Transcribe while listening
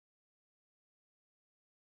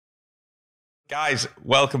Guys,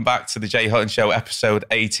 welcome back to the Jay Hutton Show, episode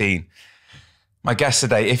 18. My guest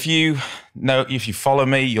today, if you follow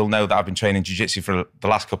me, you'll know that I've been training jiu-jitsu for the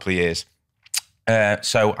last couple of years.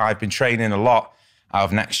 So I've been training a lot out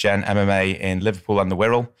of Next Gen MMA in Liverpool and the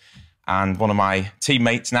Wirral. And one of my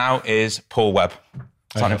teammates now is Paul Webb.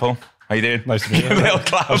 What's happening, Paul? How you doing? Nice to meet you. Little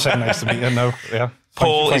clap. I was saying nice to meet you. No, yeah.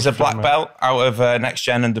 Paul is a black belt out of Next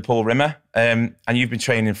Gen under Paul Rimmer. And you've been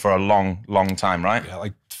training for a long, long time, right? Yeah,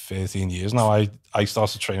 like 13 years now. I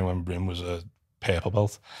started training when Rim was a purple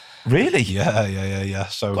belt. Really? Yeah.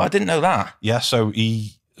 So I didn't know that. Yeah, so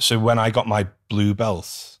when I got my blue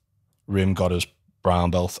belt, Rim got his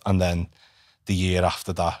brown belt, and then the year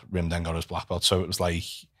after that, Rim then got his black belt. So it was like...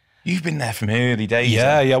 You've been there from early days.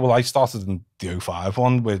 Yeah. Well, I started in the 05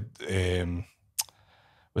 one with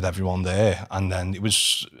everyone there, and then it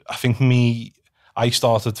was, I think I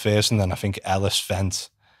started first, and then I think Ellis, Fent,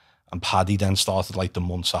 and Paddy then started like the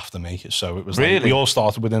months after me. So it was really? Like, we all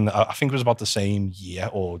started within, I think it was about the same year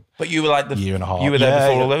or but you were like the year and a half. You were there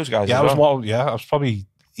before all those guys. Yeah, as well. I was probably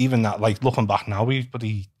even that. Like looking back now, I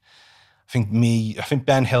think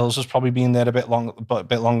Ben Hills has probably been there a bit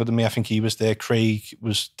longer than me. I think he was there. Craig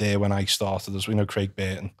was there when I started, as we know. Craig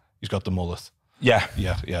Burton, he's got the mullet. Yeah.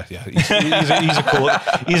 He's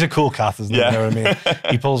a cool cat, isn't he? Yeah. You know what I mean?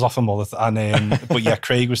 He pulls off a mullet, and but yeah,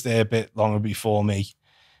 Craig was there a bit longer before me.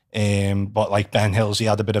 But like Ben Hills, he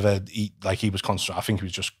had a bit of he was constant. I think he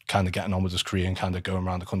was just kind of getting on with his career and kind of going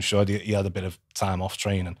around the country. So he had a bit of time off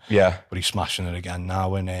training. Yeah, but he's smashing it again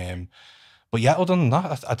now. And but yeah, other than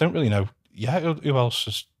that, I don't really know. Yeah, who else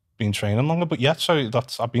has been training longer? But yeah, so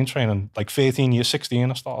I've been training like 13 years, 16.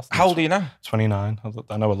 I started. How old are you now? 29.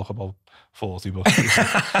 I know I look about 40, but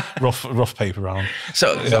rough paper round.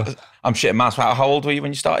 So I'm shitting maths. How old were you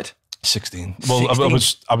when you started? 16. Well,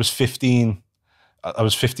 16? I was 15. I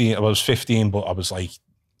was 15, but I was like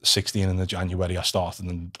 16 in the January. I started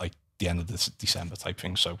in like the end of this December type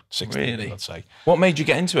thing. So 16, really? I'd say. What made you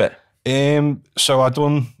get into it? So I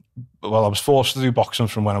was forced to do boxing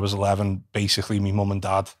from when I was 11. Basically, my mum and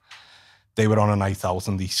dad, they were on a night out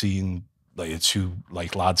and they seen like two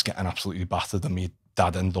like lads getting absolutely battered, and my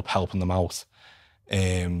dad ended up helping them out.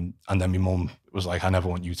 And then my mum was like, I never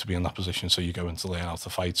want you to be in that position, so you're going to learn how to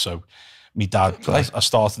fight. So my dad, I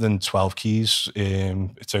started in 12 Keys.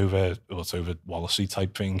 It's over Wallasey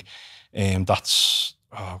type thing. That's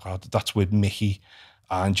with Mickey.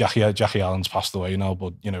 And Jackie Allen's passed away now,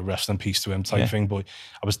 but you know, rest in peace to him type thing. But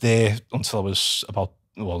I was there until I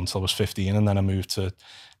was 15, and then I moved to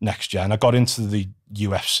Next Gen. I got into the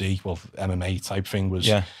UFC, MMA type thing. Was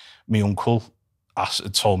my uncle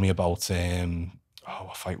told me about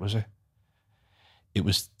what fight was it? It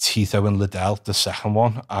was Tito and Liddell, the second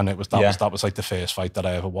one, and that was like the first fight that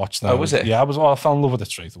I ever watched. Now, was it? Yeah, I fell in love with it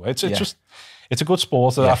straight away. It's a good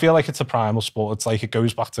sport. I feel like it's a primal sport. It's like it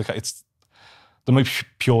goes back to it's the most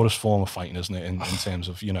purest form of fighting, isn't it? In terms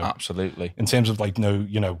of, you know, absolutely. In terms of like, no,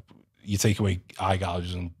 you know, you take away eye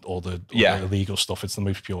gouges and all the illegal stuff. It's the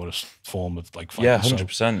most purest form of like fighting. Yeah,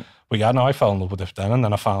 100%. But yeah, no, I fell in love with it then, and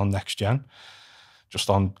then I found Next Gen just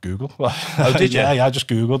on Google. Oh, did you? Yeah, I just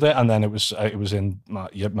Googled it, and then it was in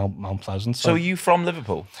Mount Pleasant. So are you from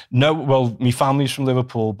Liverpool? No, well, my family's from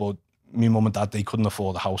Liverpool, but my mum and dad, they couldn't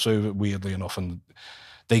afford a house over, weirdly enough, and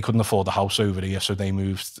they couldn't afford a house over here, so they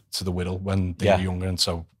moved to the Wirral when they were younger, and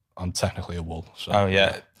so I'm technically a wool. So, oh,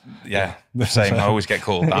 yeah. Same. I always get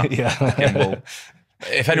called that. Wool.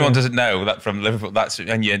 If anyone doesn't know that from Liverpool,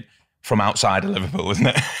 and you're from outside of Liverpool, isn't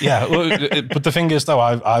it? Yeah, but the thing is, though,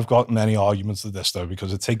 I've got many arguments with this, though,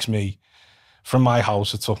 because it takes me, from my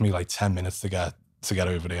house, it took me like 10 minutes to get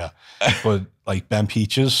over there. But like Ben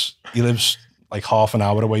Peaches, he lives like half an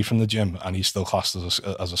hour away from the gym, and he's still classed as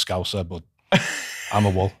a Scouser, but I'm a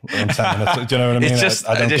wool in 10 minutes. Do you know what I mean?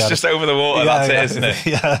 It's just over the water, that's it, isn't it?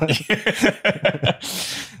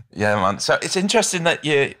 Yeah, man. So it's interesting that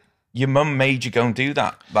your mum made you go and do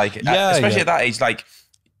that. Like, especially at that age, like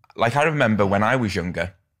I remember when I was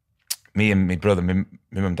younger, me and my brother, my mum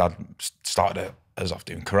and dad started us off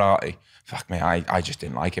doing karate. Fuck me, I just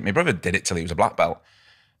didn't like it. My brother did it till he was a black belt.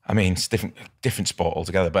 I mean, it's different sport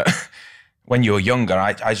altogether. But when you were younger,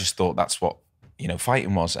 I just thought that's what, you know,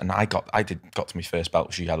 fighting was. And I got to my first belt,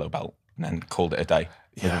 which was a yellow belt, and then called it a day.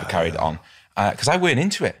 Never carried it on. Because I weren't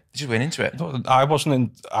into it. I just weren't into it. I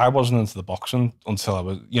wasn't into the boxing until I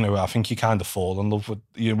was, you know, I think you kind of fall in love with,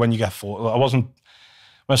 you know, when you get forced.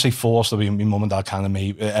 When I say forced, my mum and dad kind of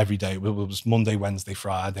made every day. It was Monday, Wednesday,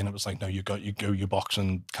 Friday, and it was like, no, you go your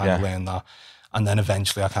boxing, kind of learn that. And then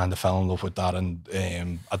eventually I kind of fell in love with that, and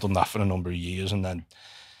I'd done that for a number of years. And then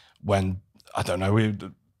when, I don't know,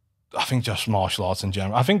 I think just martial arts in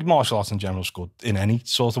general. I think martial arts in general is good in any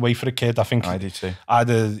sort of way for a kid. I think I do too.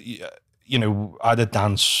 Either, you know, either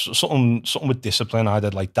dance, something with discipline,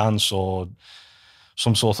 either like dance or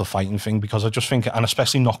some sort of fighting thing, because I just think, and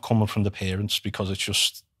especially not coming from the parents, because it's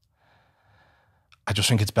just, I just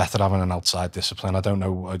think it's better having an outside discipline. I don't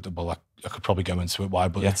know, well, I could probably go into it why,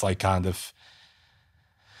 but it's like kind of,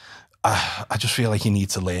 I just feel like you need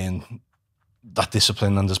to learn that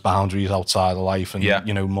discipline, and there's boundaries outside of life, and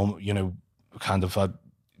you know, kind of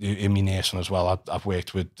in my nursing as well. I've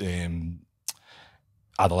worked with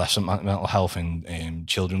adolescent mental health and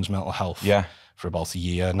children's mental health for about a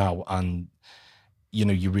year now, and you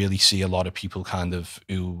know, you really see a lot of people kind of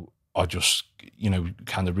who are just, you know,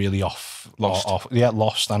 kind of really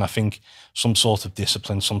lost, and I think some sort of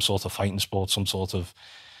discipline, some sort of fighting sport, some sort of,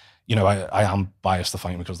 you know, I am biased to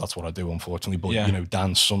fighting because that's what I do, unfortunately. But you know,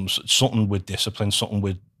 dance, something with discipline, something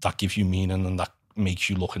with that gives you meaning and that makes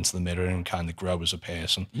you look into the mirror and kind of grow as a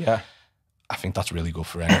person. Yeah, I think that's really good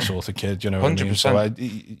for any sort of kid. You know, 100%. What I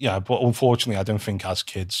mean? So but unfortunately, I don't think as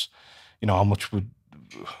kids, you know,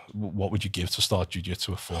 what would you give to start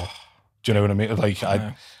jiu-jitsu at 4? Do you know what I mean? Like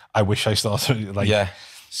I wish I started like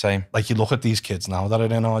same. Like you look at these kids now that are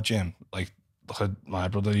in our gym, like. Look at my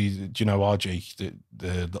brother. Do you know RJ,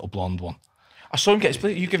 the little blonde one? I saw him get his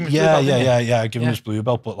blue. You give him his blue belt. Yeah. I give him his blue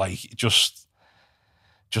belt, but like just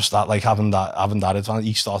that, like having that advantage.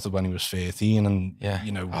 He started when he was 13, and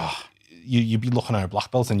you know, you'd be looking at a black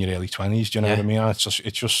belt in your early 20s. Do you know what I mean? And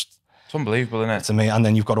it's unbelievable, isn't it? To me, and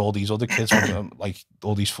then you've got all these other kids, like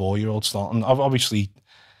all these 4-year-olds starting. Obviously,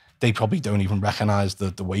 they probably don't even recognise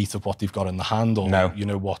the weight of what they've got in the hand, or you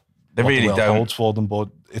know what. They really don't. Holds for them, but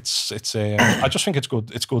it's I just think it's good.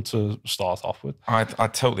 It's good to start off with. I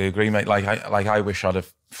totally agree, mate. Like I wish I'd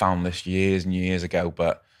have found this years and years ago,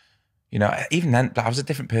 but you know, even then, I was a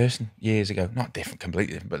different person years ago. Not different,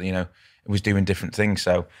 completely different, but you know, it was doing different things.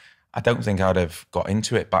 So I don't think I'd have got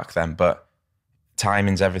into it back then. But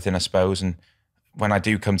timing's everything, I suppose. And when I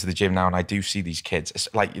do come to the gym now and I do see these kids, it's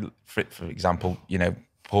like for example, you know,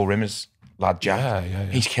 Paul Rimmer's lad Jack. Yeah.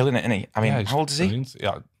 He's killing it, isn't he? I mean, how old is he?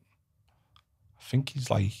 Yeah. I think he's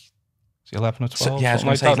like 11 or 12. Yeah, something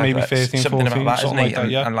like that, maybe 13, something 14, about that, something isn't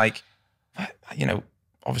he? And like, you know,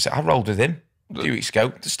 obviously I rolled with him a few weeks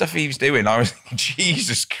ago. The stuff he was doing, I was thinking,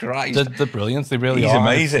 Jesus Christ. They're brilliant. They really are.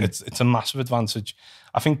 He's amazing. It's a massive advantage.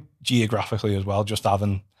 I think geographically as well, just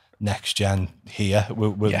having next gen here,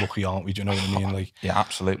 we're lucky, aren't we? Do you know what I mean? Like, yeah,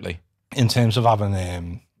 absolutely. In terms of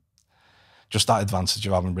having just that advantage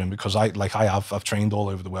of having rim, because I've trained all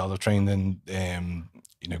over the world. I've trained in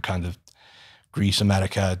you know, kind of Greece,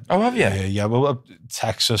 America. Oh, have you? Yeah. Well,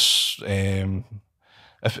 Texas. A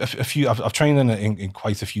few. I've trained in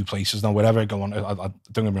quite a few places now. Wherever I go on, I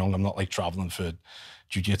don't get me wrong. I'm not like traveling for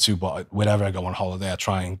jiu-jitsu, but wherever I go on holiday, I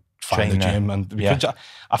try and find a gym. And because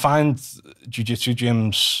I find jiu-jitsu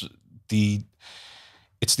gyms,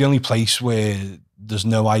 it's the only place where there's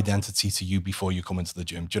no identity to you before you come into the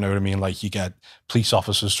gym. Do you know what I mean? Like you get police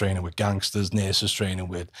officers training with gangsters, nurses training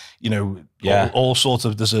with, you know, all sorts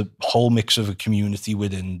of, there's a whole mix of a community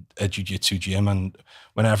within a jiu-jitsu gym. And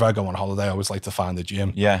whenever I go on holiday, I always like to find a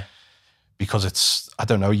gym. Yeah. Because it's, I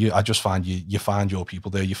don't know, I just find you find your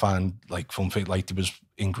people there. You find like fun thing, like there was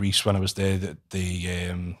in Greece when I was there,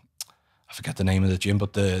 I forget the name of the gym,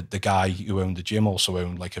 but the guy who owned the gym also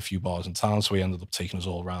owned like a few bars in town, so he ended up taking us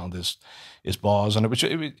all around his bars, and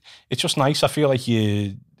it's just nice. I feel like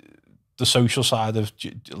the social side of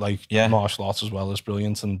like martial arts as well is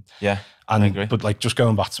brilliant, and I agree. But like just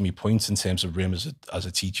going back to my point in terms of rim as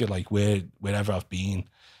a teacher, like wherever I've been,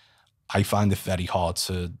 I find it very hard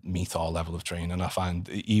to meet our level of training. I find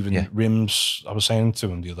even Rim's, I was saying to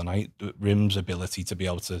him the other night, Rim's ability to be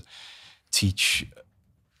able to teach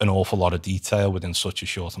an awful lot of detail within such a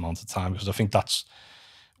short amount of time, because I think that's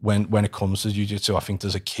when it comes to jiu-jitsu, I think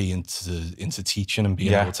there's a key into teaching and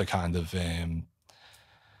being able to kind of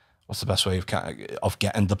what's the best way of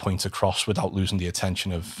getting the point across without losing the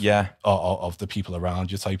attention of the people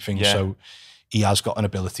around you type thing. So he has got an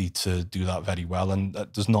ability to do that very well, and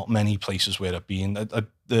there's not many places where I've been.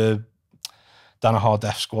 The Danaher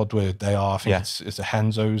Death Squad, where they are, I think it's the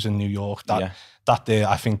Henzo's in New York. That day,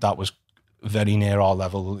 I think that was very near our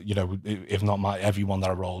level, you know, if not everyone that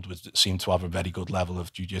I rolled with seemed to have a very good level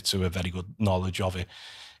of jiu-jitsu, a very good knowledge of it.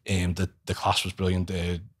 The class was brilliant.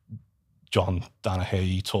 John Danaher,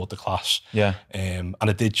 he taught the class. And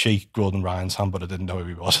I did shake Gordon Ryan's hand, but I didn't know who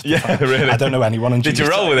he was. Really? I don't know anyone. Did you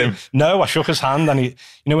roll with him? No, I shook his hand, and he,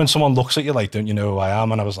 you know, when someone looks at you like, don't you know who I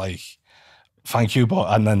am? And I was like, thank you.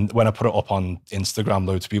 And then when I put it up on Instagram,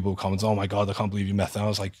 loads of people commented, oh my God, I can't believe you met them. I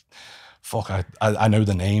was like, fuck, I know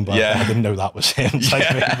the name, but I didn't know that was him. Type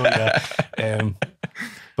thing,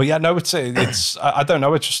 but yeah, no, it's I don't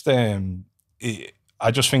know. It's just I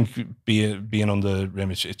just think being under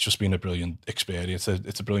Rim, it's just been a brilliant experience.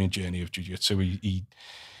 It's a brilliant journey of jiu-jitsu.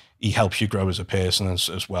 He helps you grow as a person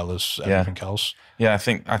as well as everything else. Yeah, I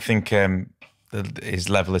think his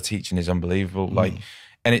level of teaching is unbelievable. Like,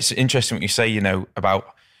 and it's interesting what you say, you know,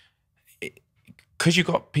 about, because you've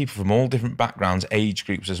got people from all different backgrounds, age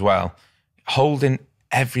groups as well, holding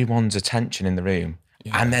everyone's attention in the room.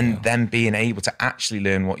 And then them being able to actually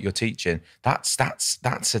learn what you're teaching, that's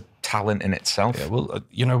a talent in itself. Yeah, well,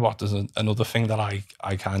 you know what? There's another thing that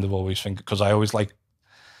I kind of always think, because I always like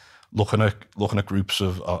looking at groups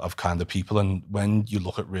of kind of people, and when you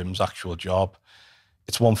look at Rim's actual job,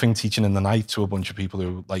 it's one thing teaching in the night to a bunch of people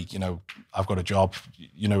who, like, you know, I've got a job,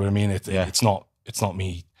 you know what I mean? It's not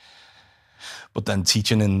me. But then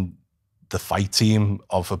teaching in the fight team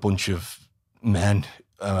of a bunch of men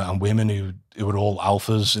and women who are all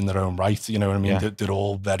alphas in their own right, you know what I mean? They're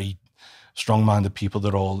all very strong-minded people.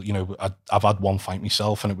 They're all, you know, I've had one fight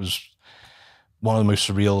myself, and it was one of the most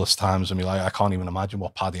surrealist times of my life. I can't even imagine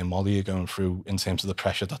what Paddy and Molly are going through in terms of the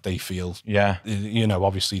pressure that they feel. Yeah. You know,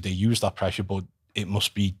 obviously they use that pressure, but it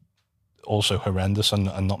must be also horrendous, and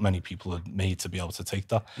not many people are made to be able to take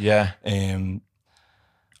that. Yeah. And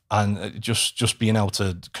just being able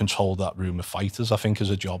to control that room of fighters, I think, is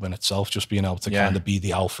a job in itself. Just being able to kind of be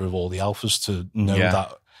the alpha of all the alphas, to know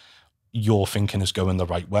that your thinking is going the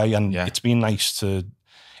right way. And it's been nice to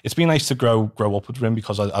grow up with him,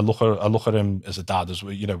 because I look at him as a dad as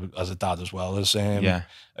well, you know, as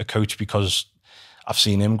a coach, because I've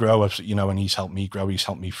seen him grow, you know, and he's helped me grow. He's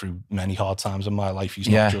helped me through many hard times in my life. He's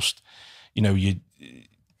not just, you know,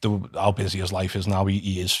 how busy his life is now.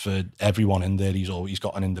 He is for everyone in there. He's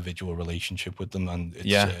got an individual relationship with them, and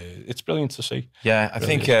it's brilliant to see. Yeah, I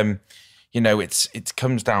think you know, it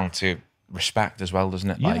comes down to respect as well, doesn't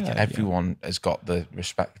it? Like, everyone has got the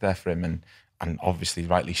respect there for him, and obviously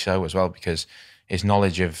rightly so as well, because his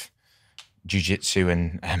knowledge of jiu-jitsu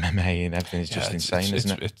and MMA and everything is just insane, isn't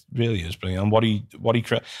it? It really is brilliant. And what he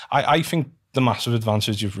I think the massive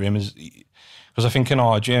advantage of Rim is, because I think in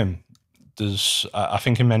our gym, I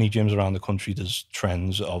think in many gyms around the country, there's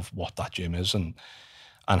trends of what that gym is and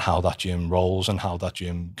how that gym rolls, and how that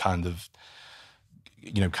gym kind of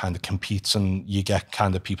competes. And you get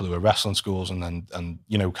kind of people who are wrestling schools, and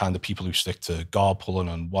you know, kind of people who stick to guard pulling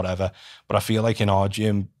and whatever. But I feel like in our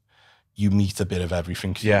gym, you meet a bit of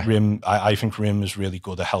everything. Yeah. I think Rim is really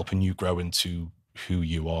good at helping you grow into who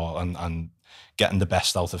you are and getting the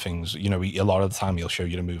best out of things. You know, a lot of the time he'll show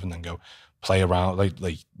you the move and then go, play around,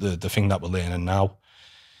 like the thing that we're learning now.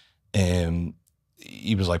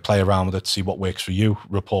 He was like, play around with it, see what works for you,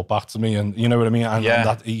 report back to me, and you know what I mean. And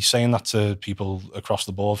that, he's saying that to people across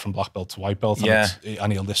the board, from black belt to white belt,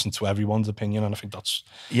 and he'll listen to everyone's opinion. And I think that's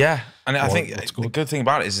and I think the good thing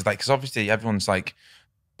about it is like, because obviously everyone's like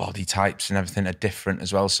body types and everything are different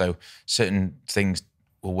as well, so certain things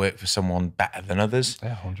will work for someone better than others.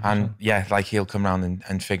 Yeah, 100%. And like, he'll come around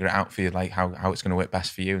and figure it out for you, like how it's going to work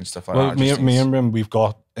best for you and stuff like that. Well, me and Rim, we've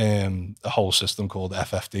got a whole system called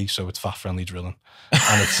FFD, so it's fat friendly drilling,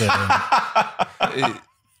 and it's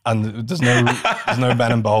and there's no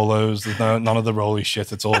Ben and Bolos, there's none of the rolly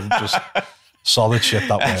shit. It's all just solid shit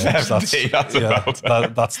that works.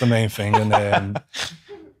 That's the main thing. And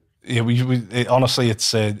honestly,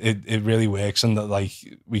 it really works, and that, like,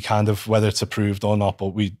 we kind of, whether it's approved or not,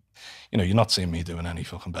 but you know, you're not seeing me doing any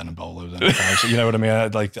fucking Ben and Bolos anytime. So, you know what I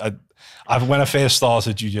mean? When I first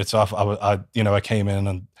started jiu-jitsu, I came in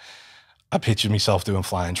and I pictured myself doing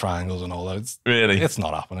flying triangles and all that. It's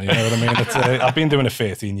not happening. You know what I mean? I've been doing it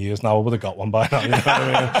 13 years now. I would have got one by now. You know what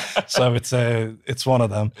I mean? So it's one of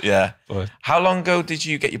them. Yeah. But how long ago did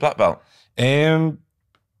you get your black belt?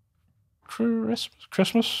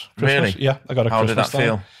 Christmas. Really? Yeah, I got a How Christmas. How did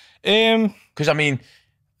that feel? Because I mean,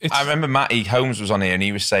 I remember Matty Holmes was on here and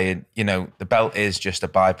he was saying, you know, the belt is just a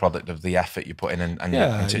byproduct of the effort you put in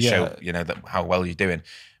and to show, you know, that how well you're doing.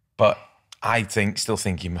 But I still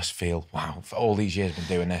think you must feel, wow, for all these years I've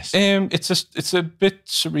been doing this. It's a bit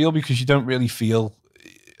surreal, because you don't really feel.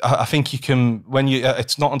 I think you can,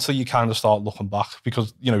 it's not until you kind of start looking back,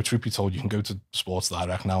 because, you know, truth be told, you can go to Sports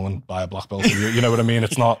Direct now and buy a black belt. You know what I mean?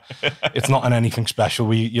 It's not an anything special.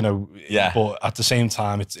 But at the same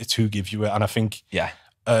time, it's who gives you it. And I think,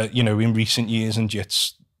 you know, in recent years in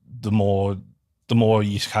jits, the more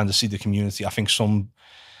you kind of see the community, I think some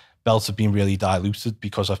belts have been really diluted,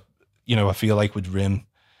 because I feel like with Rim,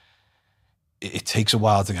 it takes a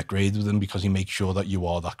while to get graded with him, because he makes sure that you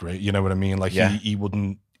are that great. You know what I mean? Like, he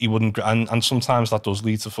wouldn't, and sometimes that does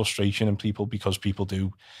lead to frustration in people, because people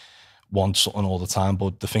do want something all the time.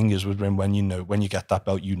 But the thing is with ring, when you get that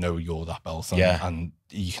belt, you know you're that belt, and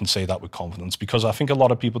you can say that with confidence, because I think a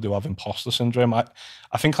lot of people do have imposter syndrome. I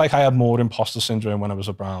think like I had more imposter syndrome when I was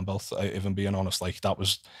a brown belt, if I'm being honest. Like that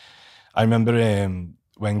was, I remember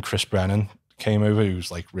when Chris Brennan came over, who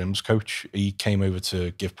was like Rim's coach, he came over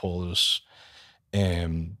to give Paul his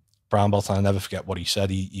brown belt, and I'll never forget what he said.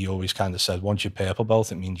 He always kind of said, once you're purple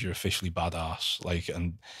belt, it means you're officially badass. Like,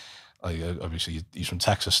 and obviously he's from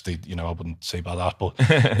Texas, I wouldn't say badass, but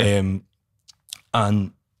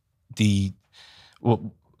and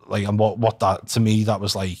what that, to me, that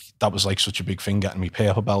was like such a big thing, getting me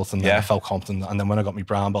purple belt, and then I felt confident. And then when I got my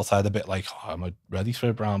brown belt, I had a bit like, oh, am I ready for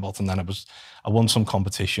a brown belt? And then I won some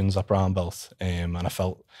competitions at brown belt, and I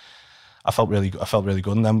felt really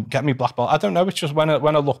good. And then getting me black belt, I don't know, it's just when I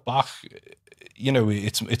look back,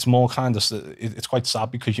 it's more kind of, it's quite sad,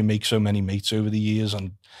 because you make so many mates over the years,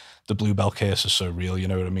 and the blue belt curse is so real, you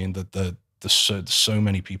know what I mean? That there's so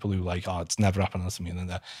many people who like, oh, it's never happened to me,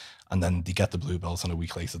 and then they get the blue belt and a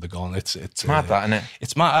week later they're gone. It's mad, that, isn't it?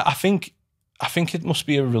 It's mad. I think it must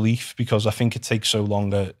be a relief, because I think it takes so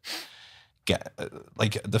long to get,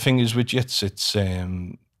 like, the thing is with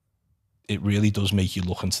jits, it really does make you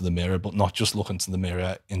look into the mirror, but not just look into the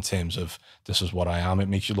mirror in terms of this is what I am. It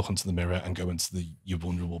makes you look into the mirror and go into your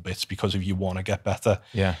vulnerable bits, because if you want to get better,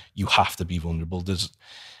 you have to be vulnerable.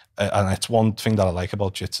 And it's one thing that I like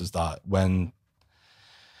about jits, is that when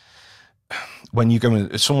you go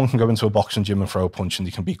in, someone can go into a boxing gym and throw a punch and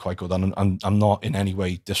they can be quite good. And I'm not in any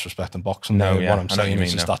way disrespecting boxing. No, what I'm saying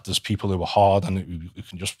is that there's people who are hard and who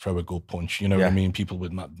can just throw a good punch. You know what I mean? People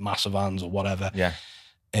with massive hands or whatever. Yeah.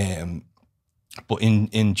 But in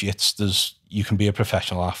jits, you can be a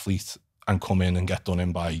professional athlete and come in and get done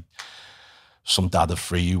in by some dad of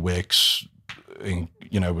three who works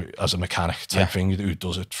as a mechanic type thing, who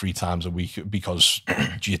does it 3 times a week, because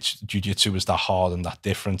jiu-jitsu is that hard and that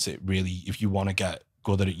different. It really, if you want to get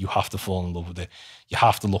good at it, you have to fall in love with it. You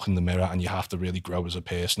have to look in the mirror, and you have to really grow as a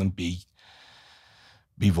person and be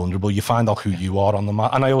vulnerable. You find out who you are on the mat.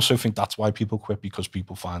 And I also think that's why people quit, because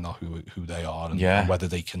people find out who they are, and whether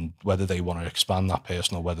they want to expand that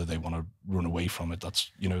person or whether they want to run away from it. That's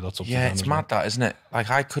up to them. It's mad, that, isn't it? Like,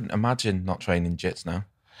 I couldn't imagine not training jits now.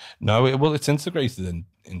 No, it's integrated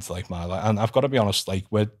into like my life. And I've got to be honest, like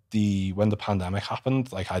when the pandemic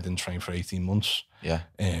happened, like I didn't train for 18 months. Yeah.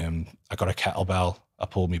 I got a kettlebell, I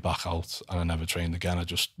pulled me back out, and I never trained again. I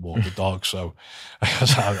just walked the dog. So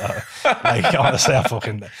honestly,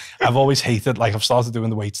 I've always hated, like, I've started doing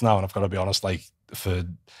the weights now, and I've got to be honest, like, for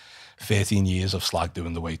 13 years I've slagged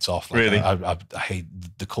doing the weights off. Like, really? I hate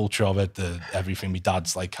the culture of it, everything. My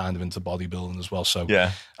dad's like kind of into bodybuilding as well, so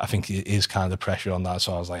I think it is kind of pressure on that.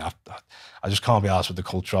 So I was like, I just can't be arsed with the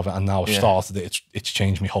culture of it. And now I've started it. It's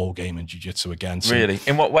changed my whole game in jiu-jitsu again. So, really?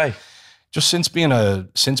 In what way? Just since being a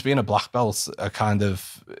black belt,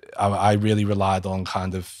 I really relied on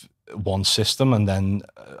kind of one system. And then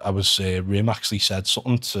Rim actually said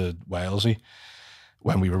something to Walesy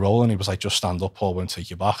when we were rolling. He was like, just stand up, Paul won't take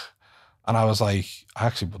you back. And I was like, I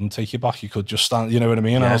actually wouldn't take you back. You could just stand, you know what I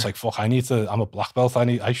mean? And I was like, fuck, I'm a black belt.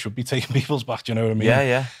 I should be taking people's back, do you know what I mean?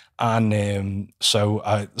 Yeah. And so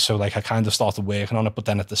I kind of started working on it. But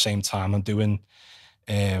then at the same time, I'm doing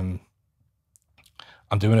a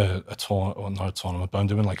tournament, not a tournament, but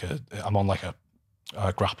I'm on like a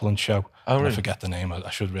grappling show. Oh, really? I forget the name.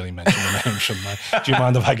 I should really mention the name, shouldn't I? Do you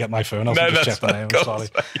mind if I get my phone? I'll just check the name. I'm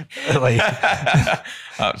sorry.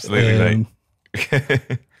 Absolutely, mate.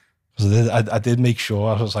 I did make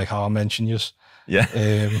sure. I was like, I'll mention you. Yeah.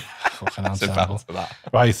 Fucking terrible.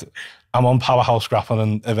 Right. I'm on Powerhouse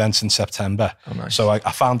grappling events in September. Oh, nice. So I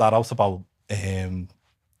found that out about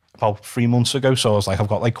 3 months ago. So I was like, I've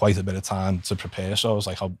got like quite a bit of time to prepare. So I was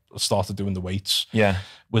like, I started doing the weights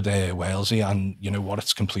with Walesy, and you know what?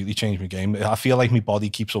 It's completely changed my game. I feel like my body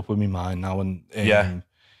keeps up with my mind now, and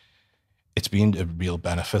it's been a real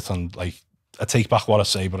benefit. And like, I take back what I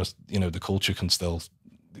say, but the culture can still,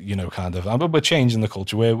 kind of. But we're changing the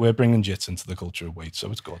culture. We're bringing jits into the culture of weight,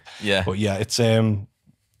 so it's good. Yeah. But yeah, it's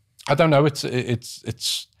I don't know.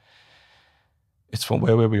 It's fun.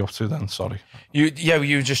 Where were we up to then? Sorry. You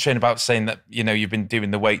were just saying about saying that you've been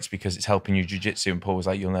doing the weights because it's helping you jiu-jitsu, and Paul was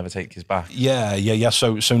like, you'll never take his back. Yeah.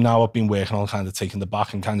 So now I've been working on kind of taking the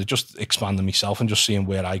back and kind of just expanding myself and just seeing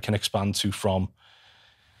where I can expand to from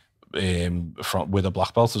with a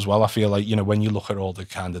black belt as well. I feel like when you look at all the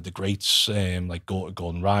kind of the greats, like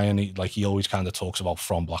Gordon Ryan, he always kind of talks about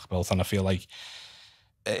from black belt, and I feel like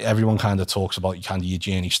everyone kind of talks about your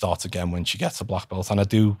journey starts again once you get to black belt, and I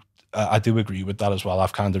do I do agree with that as well.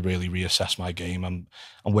 I've kind of really reassessed my game. I'm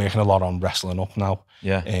working a lot on wrestling up now.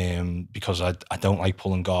 Yeah. Because I don't like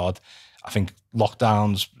pulling guard. I think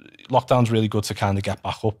lockdown's really good to kind of get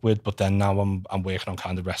back up with, but then now I'm working on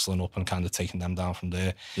kind of wrestling up and kind of taking them down from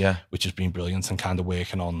there. Yeah. Which has been brilliant, and kind of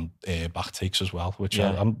working on back takes as well, which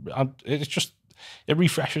it's just, it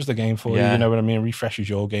refreshes the game for you, you know what I mean? It refreshes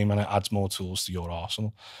your game and it adds more tools to your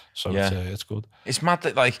arsenal. So it's good. It's mad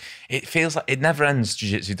that like it feels like it never ends,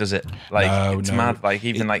 jiu-jitsu, does it? Like it's mad, like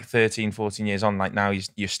even like 13, 14 years on, like now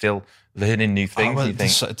you're still learning new things. You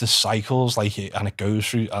think the cycles, like and it goes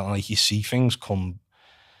through, and like you see things come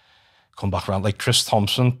back around. Like Chris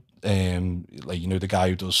Thompson, like, you know, the guy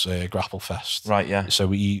who does Grapple Fest, right? Yeah. So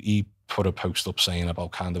he put a post up saying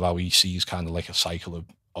about kind of how he sees kind of like a cycle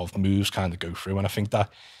of moves kind of go through, and I think that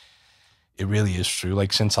it really is true.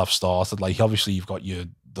 Like since I've started, like obviously you've got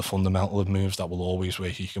the fundamental of moves that will always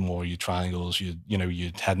work. You can more your triangles, your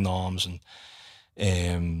head and arms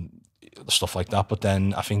and stuff like that. But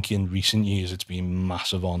then I think in recent years it's been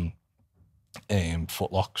massive on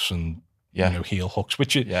footlocks and heel hooks,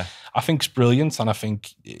 which I think is brilliant and I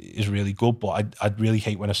think is really good. But I'd really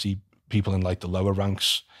hate when I see people in like the lower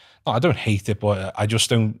ranks. No, I don't hate it, but I just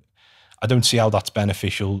don't see how that's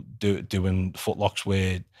beneficial doing footlocks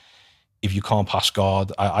where if you can't pass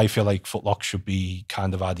guard. I feel like footlocks should be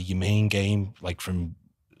kind of either your main game, like from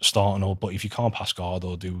starting, or but if you can't pass guard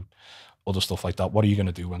or do other stuff like that, what are you going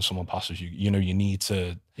to do when someone passes you? You know, you need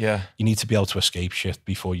to be able to escape shit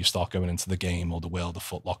before you start going into the game or the world of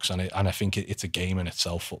footlocks. And I think it's a game in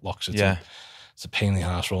itself, footlocks. It's a pain in the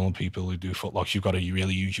ass for all people who do footlocks. You've got to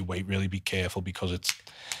really use your weight, really be careful because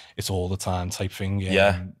it's all the time type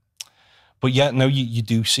thing. But you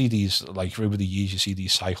do see these, like over the years, you see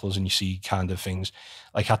these cycles and you see kind of things.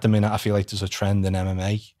 Like at the minute, I feel like there's a trend in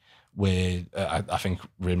MMA where I think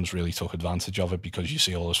Rims really took advantage of it because you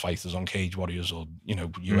see all those fighters on Cage Warriors or,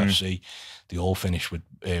 UFC, they all finish with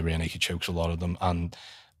rear naked chokes, a lot of them. And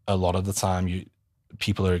a lot of the time,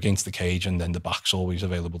 people are against the cage and then the back's always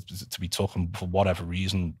available to be took. And for whatever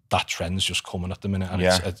reason, that trend's just coming at the minute and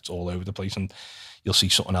it's all over the place. And you'll see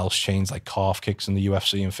something else change, like calf kicks in the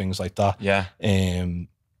UFC and things like that. Yeah.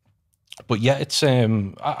 But yeah, it's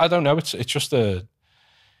I don't know. It's just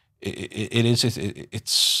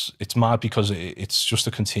it's mad because it's just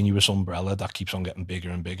a continuous umbrella that keeps on getting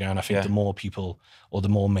bigger and bigger. And I think the more people or the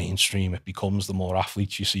more mainstream it becomes, the more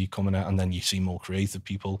athletes you see coming out, and then you see more creative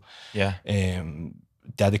people.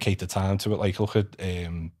 Dedicate the time to it. Like look at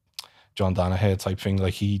John Danaher type thing.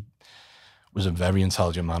 Like he was a very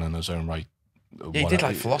intelligent man in his own right. He did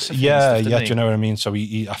like philosophy. Do you know what I mean? So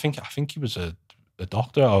I think he was a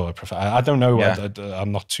doctor or a professor. I don't know.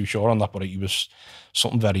 I'm not too sure on that, but he was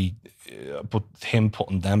something very. But him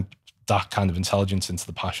putting that kind of intelligence into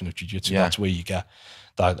the passion of jiu-jitsu, that's where you get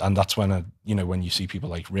that, and that's when when you see people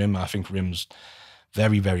like Rim. I think Rim's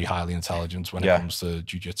very, very highly intelligent when it comes to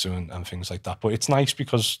jiu-jitsu and things like that. But it's nice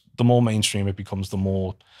because the more mainstream it becomes, the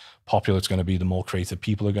more popular it's going to be, the more creative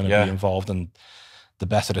people are going to be involved, and the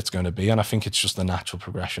better it's going to be. And I think it's just the natural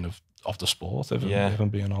progression of the sport, if I'm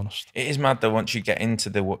being honest. It is mad though, once you get into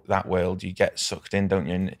that world, you get sucked in, don't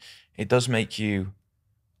you? And it does make you,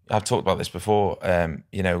 I've talked about this before,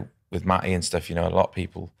 with Matty and stuff, a lot of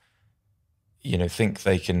people, think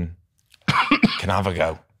they can have a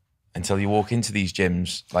go until you walk into these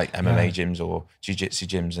gyms, like MMA gyms or jiu-jitsu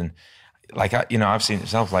gyms. And like, I've seen it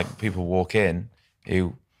myself, like people walk in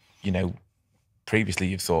who, previously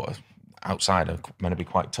you've thought outside are meant to be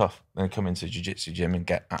quite tough. Then they come into a jiu-jitsu gym and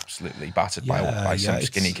get absolutely battered by some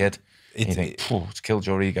skinny kid. And you think, it's killed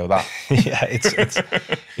your ego, that.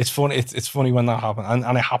 It's funny. It's funny when that happens.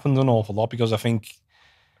 And it happens an awful lot because I think,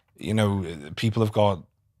 people have got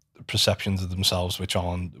perceptions of themselves which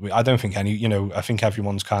aren't, I don't think I think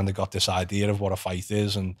everyone's kind of got this idea of what a fight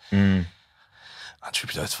is, and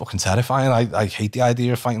it's fucking terrifying. I hate the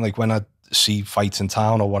idea of fighting. Like when I see fights in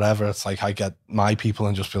town or whatever, it's like I get my people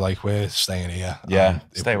and just be like, we're staying here.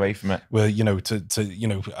 Stay away from it. Well,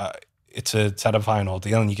 it's a terrifying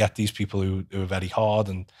ordeal, and you get these people who are very hard,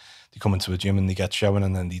 and they come into a gym and they get showing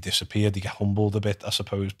and then they disappear. They get humbled a bit, I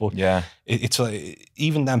suppose. But it's like,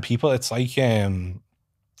 even then people, it's like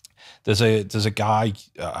there's a guy,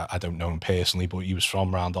 I don't know him personally, but he was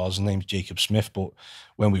from around Oz. His name's Jacob Smith. But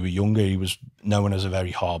when we were younger, he was known as a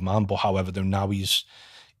very hard man. But however, though, now he's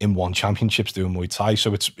in one championships doing Muay Thai.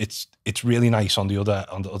 So it's really nice on the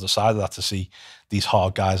other side of that to see these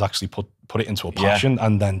hard guys actually put it into a passion,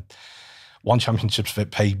 and then one championships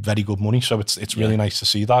pay very good money. So it's really nice to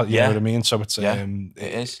see that. You know what I mean? So it's it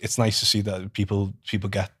is. It's nice to see that people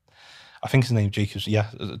get I think his name Jacob.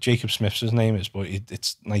 Yeah, Jacob Smith's his name is, but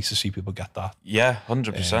it's nice to see people get that. Yeah,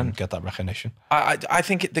 100%. Get that recognition. I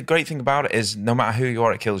think the great thing about it is no matter who you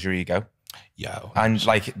are, it kills your ego. Yeah, 100%. And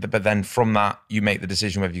like, but then from that, you make the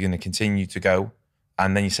decision whether you're going to continue to go,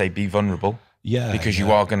 and then you say be vulnerable. Yeah, because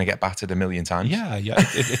you are going to get battered a million times. Yeah.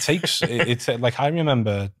 It takes. It's like I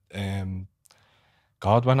remember.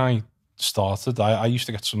 God, when I started, I used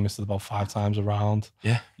to get submitted about 5 times a round.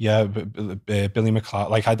 Yeah. Billy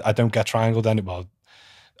McLeod. Like I don't get triangled anymore.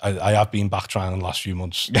 I have been back triangling the last few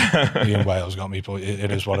months. Being Wales got me, but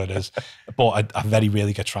it is what it is. But I very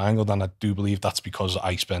rarely get triangled, and I do believe that's because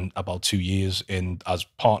I spent about 2 years as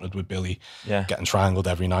partnered with Billy, getting triangled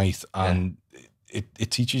every night, and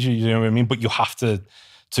it teaches you, you know what I mean? But you have to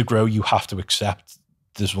grow, you have to accept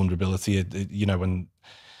this vulnerability, you know, and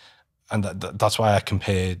that's why I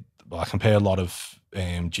compare a lot of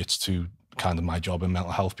jits to kind of my job in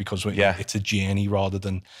mental health, because it's a journey rather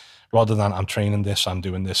than I'm training this, I'm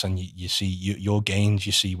doing this, and you see your gains,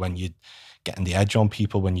 you see when you're getting the edge on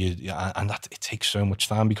people, and that it takes so much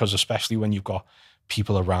time, because especially when you've got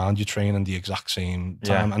people around you training the exact same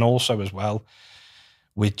time, and also as well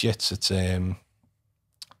with jits, it's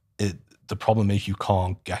the problem is you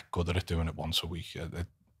can't get good at it doing it once a week.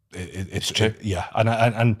 It's true.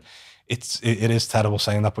 And it is terrible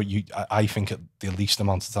saying that, but I think at the least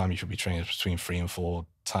amount of time you should be training between 3 and 4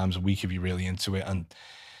 times a week if you're really into it. And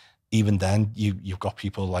even then, you've got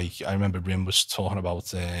people like, I remember Rim was talking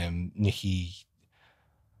about Nicky,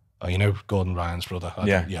 you know, Gordon Ryan's brother.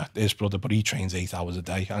 His brother, but he trains 8 hours a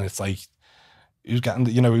day, and it's like, who's getting,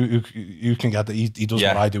 you know, who can get that? He does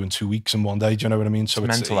what I do in 2 weeks in one day. Do you know what I mean? So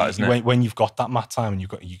it's mental, isn't it? When you've got that mat time and you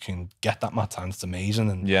can get that mat time, it's amazing,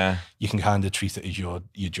 and you can kind of treat it as your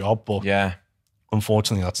job. But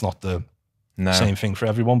unfortunately, that's not the same thing for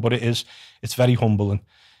everyone. But it's very humbling.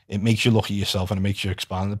 It makes you look at yourself and it makes you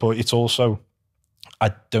expand. But it's also,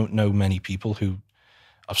 I don't know many people who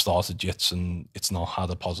have started jits and it's not had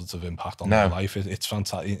a positive impact on their life. It's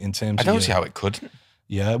fantastic in terms. I don't see how it couldn't.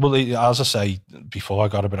 Yeah, well, as I say before, I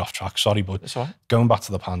got a bit off track, sorry, but going back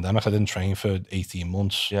to the pandemic, I didn't train for 18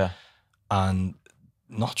 months. Yeah. And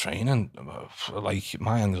not training, like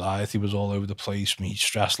my anxiety was all over the place, me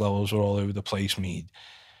stress levels were all over the place, me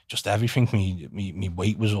just everything, me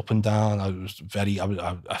weight was up and down.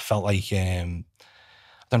 I felt like, I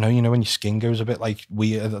don't know, you know, when your skin goes a bit like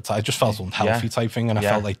weird, I just felt unhealthy type thing. And I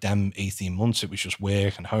felt like them 18 months, it was just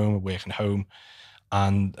work and home. But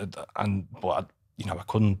you know, I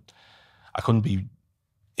couldn't be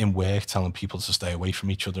in work telling people to stay away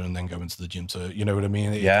from each other and then go into the gym to, you know what I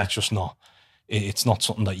mean? It's just not, it's not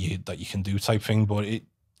something that you can do type thing, but it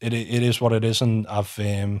is what it is. And I've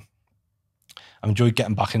enjoyed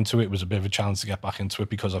getting back into it. It was a bit of a challenge to get back into it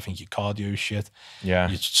because I think your cardio is shit. Yeah.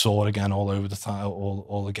 You saw it again all over the time,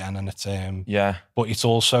 all again. And it's, but it's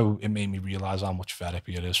also, it made me realize how much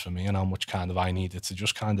therapy it is for me and how much kind of I needed to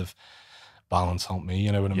just kind of balance out me,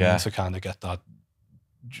 you know what I mean? To kind of get that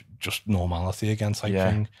just normality again type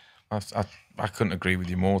thing. I couldn't agree with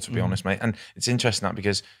you more, to be honest, mate. And it's interesting that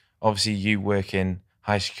because obviously you work in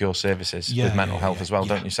high secure services with mental health as well,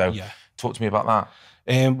 don't you? So talk to me about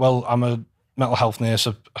that. Well, I'm a mental health nurse.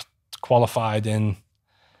 I qualified in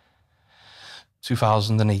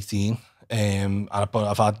 2018, but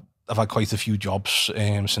I've had quite a few jobs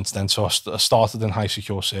since then. So I started in high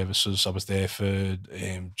secure services. I was there for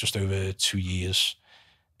just over 2 years.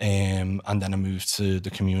 And then I moved to the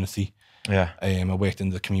community. I worked in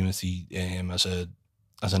the community as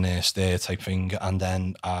a nurse there type thing. And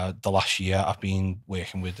then the last year I've been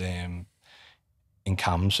working with in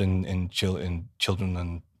CAMS in children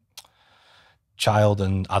and child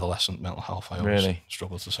and adolescent mental health. I always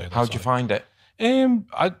struggle to say that. How'd you find it?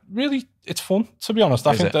 It's fun, to be honest.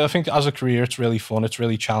 I think as a career, it's really fun. It's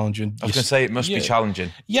really challenging. I was going to say it must be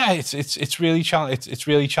challenging. Yeah, it's really it's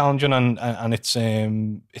really challenging, and it's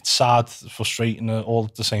sad, frustrating all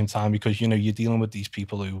at the same time, because you know you're dealing with these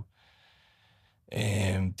people who,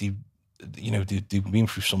 they've been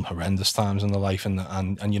through some horrendous times in their life,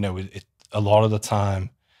 and you know a lot of the time,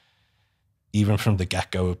 even from the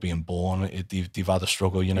get-go of being born, they've had a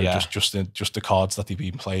struggle, you know, just the cards that they've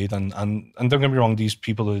been played. And don't get me wrong, these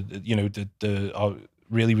people are, you know, are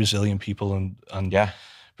really resilient people and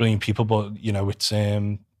brilliant people, but, you know, it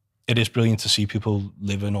is brilliant to see people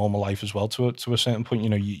live a normal life as well to a certain point. You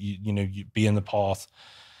know, you be in the path,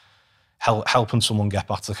 helping someone get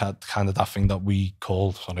back to kind of that thing that we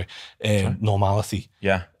call, normality.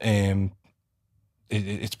 Yeah.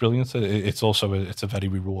 It's brilliant. It's also it's a very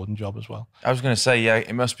rewarding job as well. I was going to say,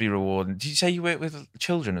 it must be rewarding. Did you say you work with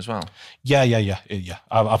children as well? Yeah.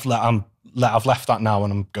 I'm I've left that now,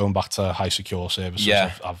 and I'm going back to high secure services.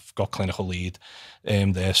 Yeah. I've got clinical lead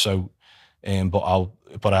there. So, but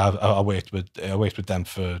I worked with them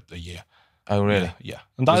for a year. Oh, really? Yeah.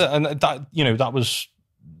 And that that was,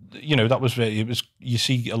 really, it was, you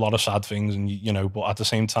see a lot of sad things, and but at the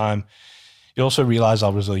same time, you also realize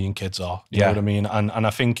how resilient kids are. You know what I mean? And I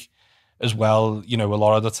think as well, a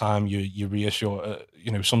lot of the time you reassure,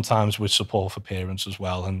 sometimes with support for parents as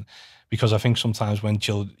well. And because I think sometimes when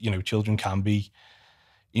children can be,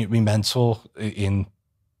 we mentor in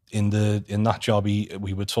that job.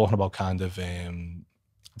 We were talking about kind of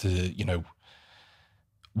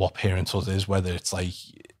what parenthood is, whether it's like,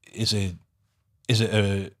 is it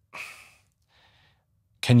a,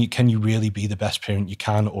 can you really be the best parent you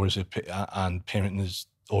can, or is it, and parenting is,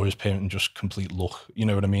 or is parenting just complete luck? You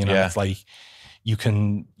know what I mean? Yeah. And it's like, you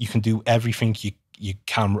can do everything you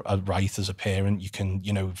can right as a parent. You can,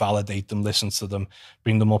 validate them, listen to them,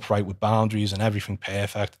 bring them up right with boundaries and everything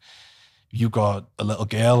perfect. You got a little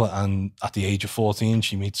girl, and at the age of 14,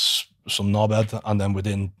 she meets some knobhead, and then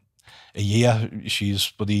within a year,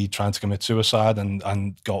 she's trying to commit suicide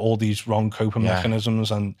and got all these wrong coping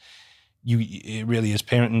mechanisms. And it really is,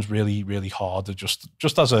 parenting's really, really hard, just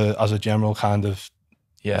as a general kind of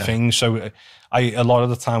thing. So a lot of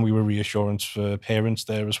the time we were reassurance for parents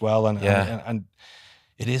there as well. And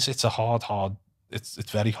it's a hard,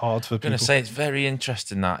 it's very hard for people. I'm going to say, it's very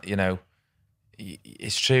interesting that,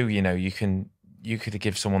 it's true, you could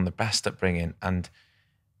give someone the best upbringing, and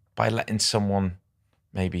by letting someone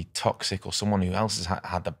maybe toxic, or someone who else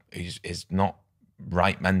has is not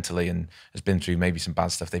right mentally and has been through maybe some bad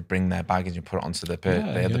stuff, they bring their baggage and put it onto the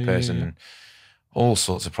other person. And all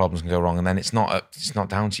sorts of problems can go wrong, and then it's not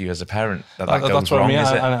down to you as a parent that goes wrong,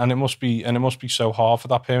 is it? And it must be so hard for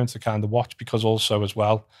that parent to kind of watch, because also as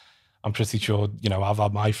well, I'm pretty sure I've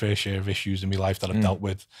had my fair share of issues in my life that I've dealt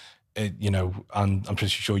with, and I'm pretty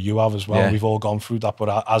sure you have as well. Yeah. We've all gone through that,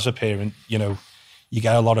 but as a parent, you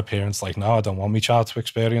get a lot of parents like, no, I don't want my child to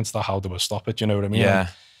experience that. How do I stop it? You know what I mean? Yeah.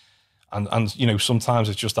 And sometimes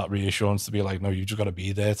it's just that reassurance to be like, no, you just got to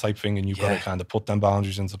be there type thing, and you've got to kind of put them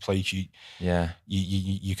boundaries into place.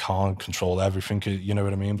 You can't control everything. You know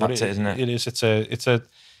what I mean? But That's it, isn't it? It is.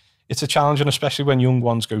 It's a challenge, and especially when young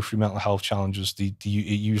ones go through mental health challenges, it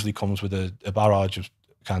usually comes with a barrage of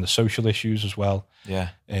kind of social issues as well. Yeah.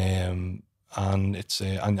 And it's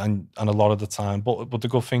and a lot of the time, but the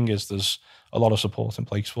good thing is there's a lot of support in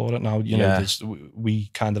place for it now. We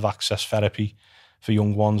kind of access therapy for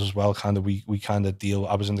young ones as well. Kind of we kind of deal.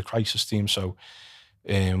 I was in the crisis team, so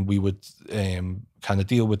we would kind of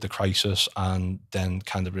deal with the crisis and then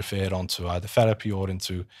kind of refer on to either therapy or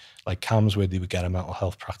into like CAMS, where they would get a mental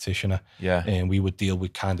health practitioner. Yeah. And we would deal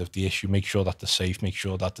with kind of the issue, make sure that they're safe, make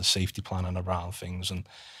sure that the safety planning around things, and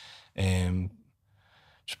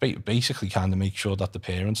just basically kind of make sure that the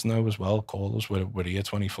parents know as well. Call us, we're here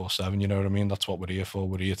 24/7, you know what I mean? That's what we're here for.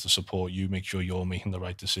 We're here to support you, make sure you're making the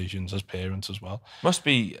right decisions as parents as well. Must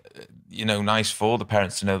be, nice for the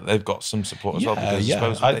parents to know that they've got some support as well, because I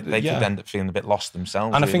suppose they could end up feeling a bit lost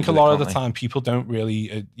themselves. And I think a lot of the time people don't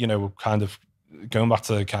really, kind of going back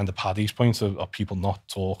to kind of Paddy's point of people not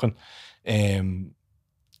talking,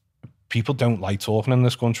 people don't like talking in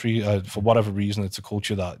this country. For whatever reason, it's a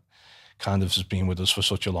culture that kind of has been with us for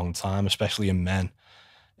such a long time, especially in men.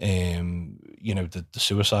 The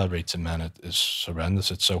suicide rates in men is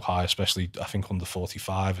horrendous. It's so high, especially I think under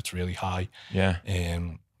 45, it's really high. Yeah.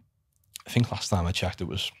 I think last time I checked, it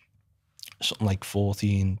was something like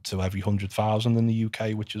 14 to every 100,000 in the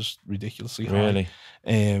UK, which is ridiculously high. Really?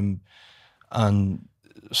 And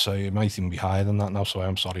so it might even be higher than that now. So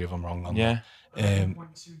I'm sorry if I'm wrong on that.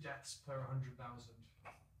 1.2 deaths per 100,000.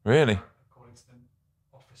 Really? According to the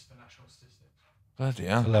Office for National Statistics. Bloody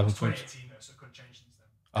hell. 2018 though, so it could change since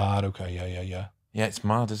then. Okay, yeah. Yeah, it's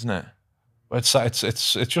mad, isn't it? It's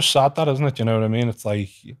just sad, that, isn't it? You know what I mean? It's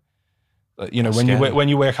like, when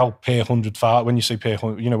you work out per 100,000, when you say per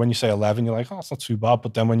 100, when you say 11, you're like, oh, it's not too bad.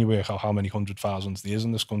 But then when you work out how many 100,000s there is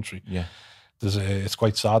in this country, it's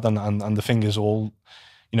quite sad. And the thing is, all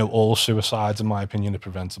suicides, in my opinion, are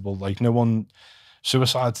preventable. Like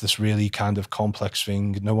suicide's this really kind of complex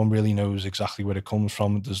thing. No one really knows exactly where it comes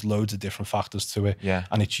from. There's loads of different factors to it. Yeah.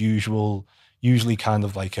 And it's usually kind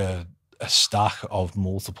of like a stack of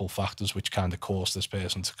multiple factors which kind of cause this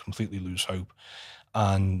person to completely lose hope.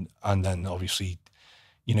 And then obviously,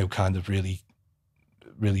 kind of really,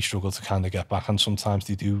 really struggle to kind of get back. And sometimes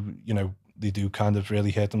they do kind of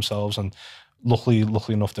really hurt themselves. And luckily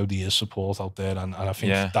enough, though, there is support out there. And I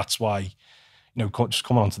think that's why, just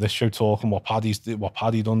coming onto this show talking what Paddy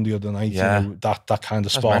done the other night, that kind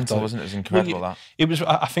of sparked. Mental, wasn't it? It was incredible. It was,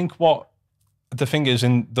 I think what the thing is,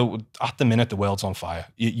 at the minute, the world's on fire.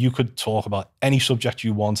 You could talk about any subject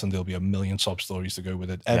you want, and there'll be a million sob stories to go with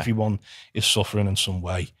it. Everyone is suffering in some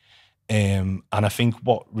way, and I think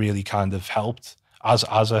what really kind of helped as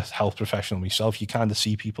a health professional myself, you kind of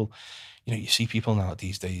see people. You see people now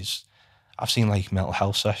these days. I've seen like mental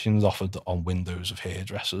health sessions offered on windows of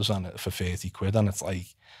hairdressers and for 30 quid, and it's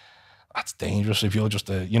like, that's dangerous if you're just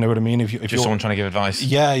you know what I mean? If you're someone trying to give advice.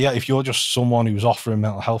 Yeah. If you're just someone who's offering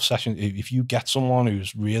mental health sessions, if you get someone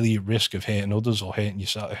who's really at risk of hurting others or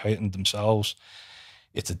hurting themselves,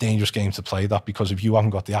 it's a dangerous game to play that, because if you haven't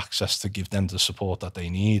got the access to give them the support that they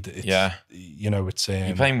need, it's, it's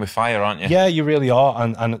you're playing with fire, aren't you? Yeah, you really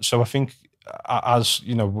are. And so I think, as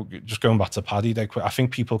just going back to Paddy Day, I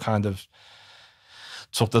think people kind of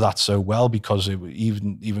took to that so well, because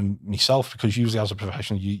even myself, because usually as a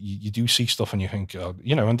professional, you do see stuff and you think,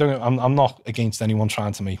 and I'm not against anyone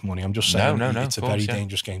trying to make money. I'm just saying it's a very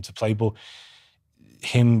dangerous game to play. But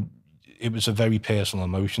it was a very personal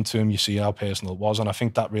emotion to him. You see how personal it was. And I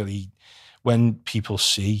think that really, when people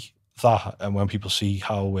see that, and when people see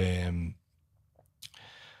how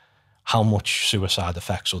much suicide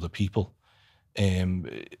affects other people,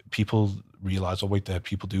 people realize, oh wait, there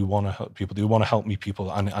people do want to help me,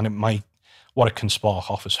 and it might, what it can spark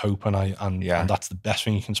off is hope, and that's the best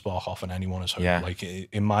thing you can spark off in anyone is hope. Like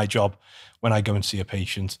in my job, when I go and see a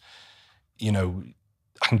patient, I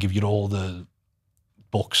can give you all the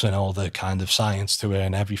books and all the kind of science to it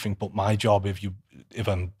and everything, but my job, if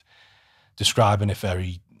I'm describing it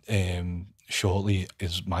very shortly,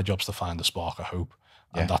 is my job's to find the spark of hope.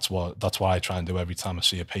 And that's what I try and do every time I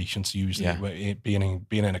see a patient. Usually, being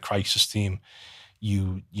in a crisis team,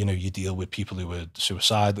 you deal with people who are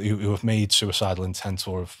suicidal, who have made suicidal intent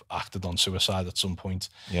or have acted on suicide at some point.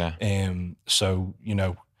 So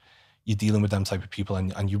you're dealing with them type of people,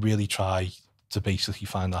 and you really try to basically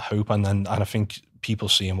find that hope. And I think people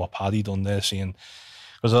seeing what Paddy done there,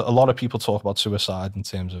 because a lot of people talk about suicide in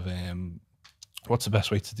terms of what's the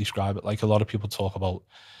best way to describe it? Like, a lot of people talk about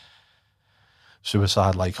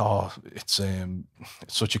suicide like, oh, it's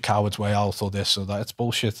such a coward's way out, or this or that. It's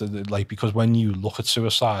bullshit. Like, because when you look at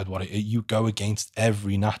suicide, you go against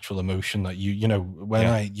every natural emotion that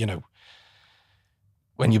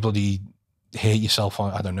when you bloody hurt yourself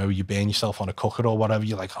on, I don't know, you burn yourself on a cooker or whatever,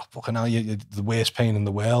 you're like, oh fucking hell, you're the worst pain in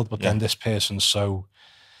the world. But then this person's so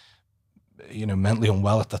mentally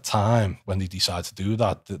unwell at the time when they decide to do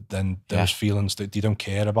that, then there's feelings that they don't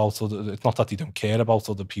care about. It's not that they don't care about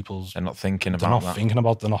other people's. They're not thinking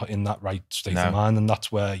about. They're not in that right state of mind, and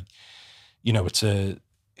that's where,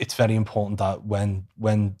 it's very important that when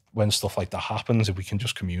stuff like that happens, if we can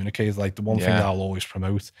just communicate. Like, the one thing that I'll always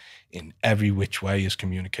promote in every which way is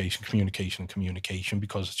communication,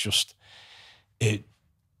 because it's just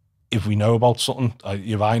if we know about something,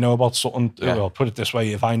 if I know about something, I'll put it this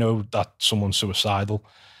way: if I know that someone's suicidal,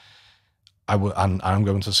 and I'm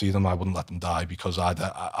going to see them, I wouldn't let them die, because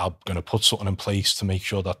I'm going to put something in place to make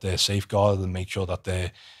sure that they're safeguarded and make sure that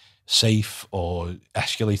they're safe, or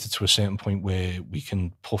escalated to a certain point where we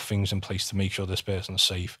can put things in place to make sure this person is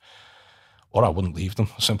safe. Or I wouldn't leave them.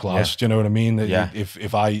 Simple as. Do you know what I mean?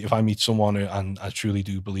 If I meet someone and I truly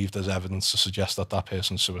do believe there's evidence to suggest that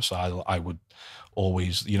person's suicidal, I would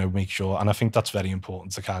always, make sure. And I think that's very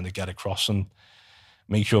important to kind of get across and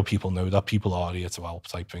make sure people know that people are here to help,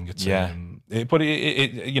 type thing. It's but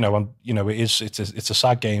it's a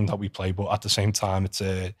sad game that we play, but at the same time, it's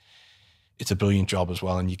a brilliant job as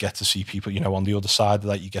well. And you get to see people, on the other side of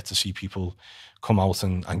that, you get to see people come out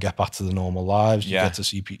and get back to the normal lives. You get to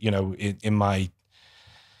see people,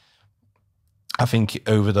 I think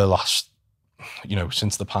over the last,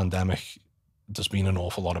 since the pandemic, there's been an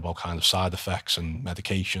awful lot about kind of side effects and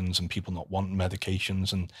medications and people not wanting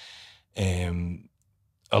medications. And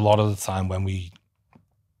a lot of the time when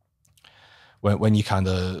you kind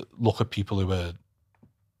of look at people who are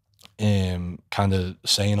kind of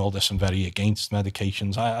saying all this and very against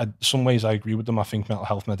medications, some ways I agree with them. I think mental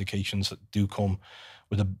health medications do come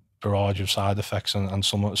with a barrage of side effects, and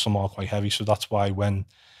some are quite heavy. So that's why when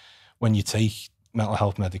you take mental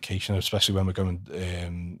health medication, especially when we're going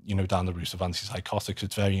down the route of antipsychotics,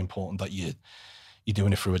 it's very important that you're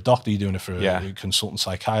doing it through a doctor, you're doing it through a consultant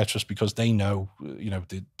psychiatrist, because they know,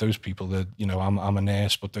 those people that, I'm a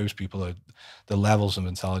nurse, but those people are, the levels of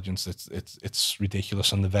intelligence, it's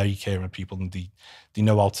ridiculous, and they're very caring people, and they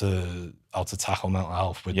know how to tackle mental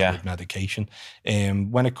health with medication.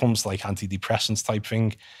 When it comes to like antidepressants type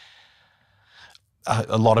thing,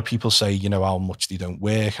 a lot of people say, how much they don't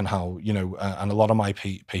work, and how, and a lot of my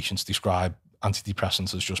patients describe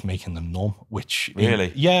antidepressants as just making them numb, which really,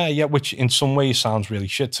 which in some ways sounds really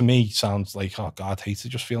shit. To me, sounds like, oh God, I'd hate to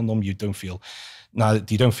just feel numb. You don't feel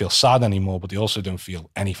sad anymore, but they also don't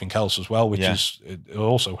feel anything else as well, which is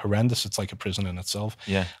also horrendous. It's like a prison in itself.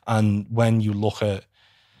 Yeah. And when you look at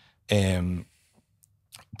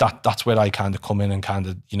that's where I kind of come in and kind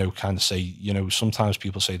of say, sometimes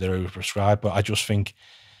people say they're overprescribed, but I just think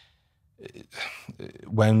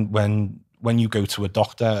when you go to a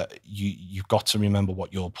doctor, you've got to remember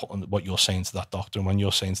what you're saying to that doctor, and when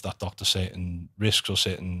you're saying to that doctor certain risks or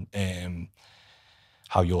certain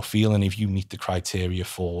how you're feeling, if you meet the criteria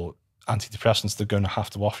for antidepressants, they're going to have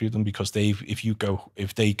to offer you them, because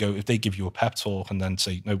if they give you a pep talk and then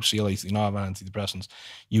say, no, see you later, you're not having antidepressants,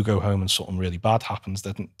 you go home and something really bad happens,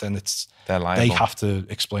 then they're liable. They have to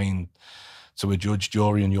explain to a judge,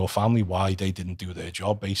 jury, and your family why they didn't do their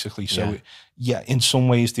job, basically. So in some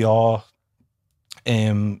ways they are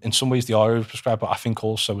overprescribed, but I think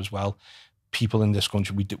also as well, people in this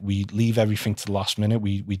country, we leave everything to the last minute.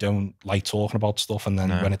 We don't like talking about stuff, and then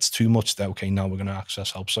when it's too much, then okay, now we're going to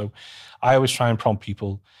access help. So I always try and prompt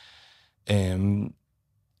people, if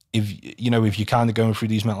you're kind of going through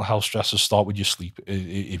these mental health stresses, start with your sleep.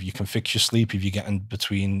 If you can fix your sleep,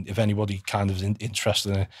 if anybody kind of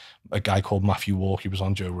interested in a guy called Matthew Walker, he was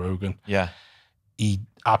on Joe Rogan. Yeah. He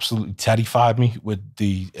absolutely terrified me with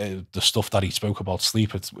the stuff that he spoke about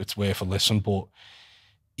sleep. It's worth a listen, but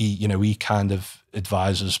he kind of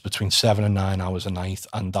advises between 7 and 9 hours a night,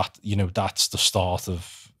 and that's the start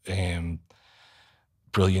of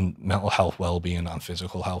brilliant mental health well-being and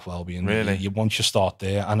physical health well-being. Really, once you start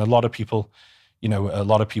there, and a lot of people,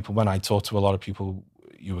 when I talk to a lot of people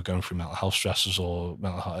who are going through mental health stresses or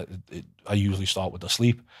mental health, I usually start with the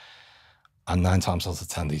sleep. And 9 times out of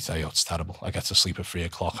 10, they say, oh, it's terrible. I get to sleep at 3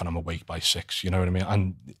 o'clock and I'm awake by 6. You know what I mean?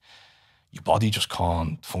 And your body just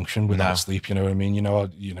can't function without sleep. You know what I mean?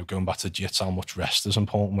 Going back to jits, how much rest is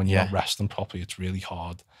important. When you're not resting properly, it's really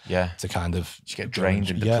hard to kind of... You get drained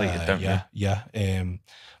and depleted, don't you?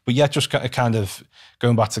 But just kind of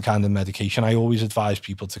going back to kind of medication, I always advise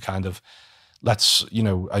people to kind of,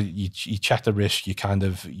 you check the risk, you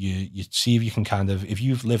see if you can kind of, if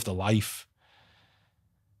you've lived a life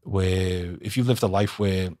where,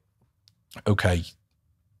 okay,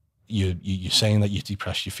 you're saying that you're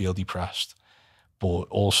depressed, you feel depressed, but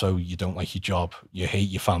also you don't like your job, you hate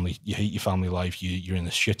your family life, you're in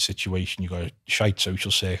a shit situation, you got a shite social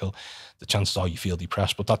circle, the chances are you feel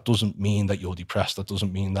depressed. But that doesn't mean that you're depressed. That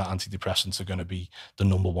doesn't mean that antidepressants are going to be the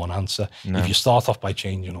number one answer. No. If you start off by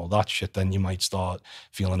changing all that shit, then you might start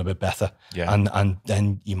feeling a bit better. And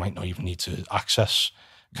then you might not even need to access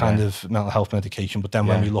kind of mental health medication. But then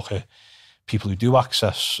when we look at people who do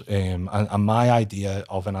access, and my idea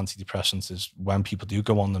of an antidepressant is when people do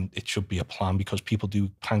go on them, it should be a plan, because people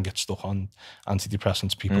can get stuck on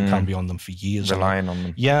antidepressants. People can be on them for years. Relying on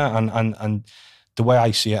them. Yeah, and the way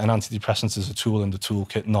I see it, an antidepressant is a tool in the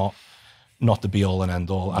toolkit, not the be all and end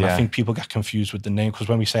all. And I think people get confused with the name, because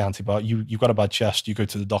when we say antibiotic, you've got a bad chest, you go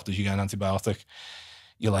to the doctors, you get an antibiotic,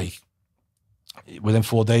 you're like, within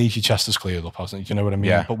 4 days, your chest is cleared up, hasn't it? You know what I mean?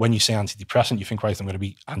 Yeah. But when you say antidepressant, you think, right, I'm going to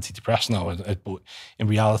be antidepressed now. But in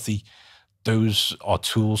reality, those are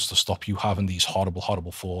tools to stop you having these horrible,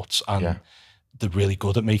 horrible thoughts. And they're really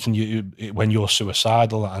good at making you, when you're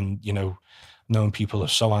suicidal and, knowing people are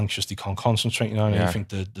so anxious, they can't concentrate on anything,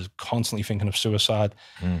 they're constantly thinking of suicide.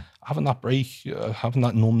 Having that break, having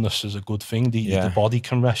that numbness is a good thing. The body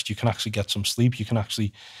can rest. You can actually get some sleep. You can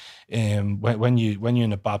actually... when you're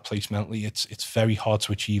in a bad place mentally, it's very hard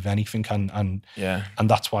to achieve anything, and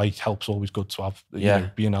that's why help's always good to have.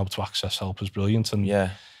 Being able to access help is brilliant, and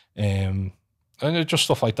just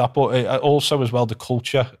stuff like that. But also as well, the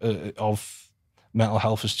culture of mental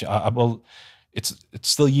health is it's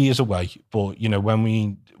still years away. But when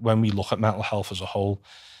we look at mental health as a whole,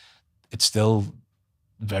 it's still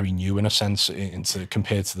very new in a sense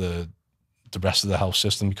compared to the rest of the health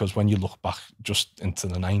system, because when you look back just into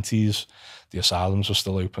the 90s, the asylums were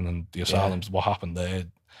still open, and the asylums, what happened there?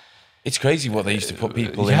 It's crazy what they used to put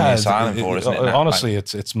people in the asylum for, isn't it? Honestly,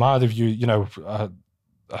 it's mad if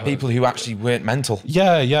people who actually weren't mental.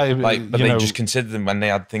 But they just considered them when they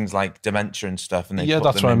had things like dementia and stuff. And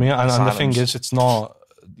that's what I mean. And the thing is, it's not,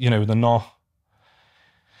 they're not.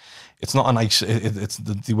 It's not a nice.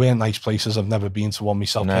 They weren't nice places. I've never been to one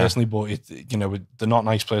myself personally, but they're not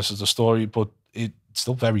nice places. The story, but it's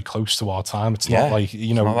still very close to our time. It's not like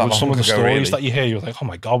with some of the stories that you hear, you're like, oh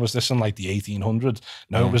my god, was this in like the 1800s?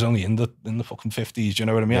 No, it was only in the fucking 50s. You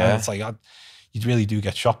know what I mean? And it's like you really do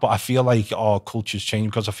get shocked. But I feel like our culture's changed,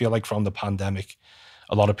 because I feel like from the pandemic,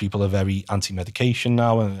 a lot of people are very anti-medication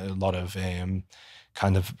now, and a lot of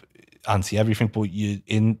kind of anti everything, but you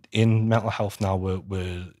in mental health now,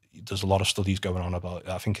 there's a lot of studies going on about,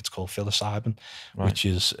 I think it's called psilocybin, which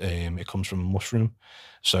is it comes from a mushroom.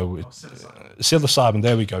 So psilocybin,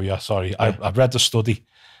 there we go. Yeah, sorry, I've read the study,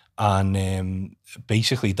 and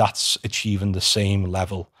basically that's achieving the same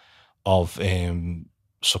level of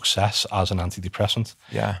success as an antidepressant.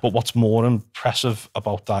 Yeah. But what's more impressive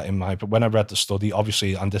about that, when I read the study,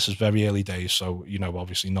 obviously, and this is very early days, so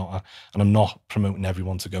obviously not, and I'm not promoting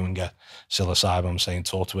everyone to go and get psilocybin. I'm saying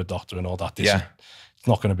talk to a doctor and all that. It's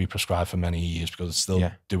not going to be prescribed for many years because it's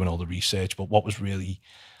still doing all the research. But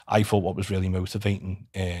I thought what was really motivating,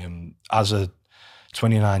 as a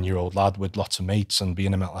 29-year-old lad with lots of mates and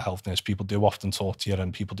being a mental health nurse, people do often talk to you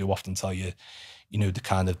and people do often tell you,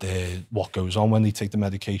 what goes on when they take the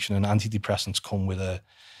medication, and antidepressants come with a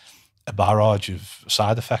barrage of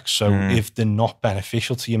side effects. So if they're not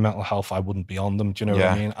beneficial to your mental health, I wouldn't be on them. Do you know what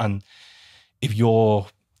I mean? And if you're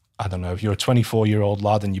a 24-year-old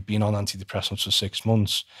lad and you've been on antidepressants for 6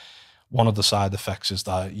 months, one of the side effects is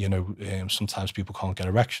that, sometimes people can't get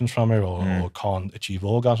erections from it or can't achieve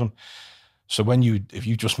orgasm. So if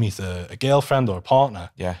you just meet a girlfriend or a partner,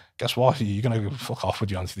 guess what? You're going to go fuck off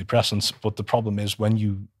with your antidepressants. But the problem is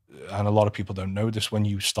and a lot of people don't know this, when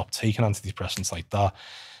you stop taking antidepressants like that,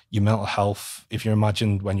 your mental health, if you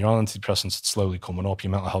imagine when you're on antidepressants, it's slowly coming up,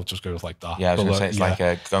 your mental health just goes like that. Yeah, I was going to say, it's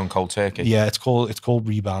like going cold turkey. Yeah, it's called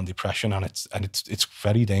rebound depression, and it's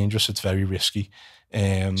very dangerous. It's very risky.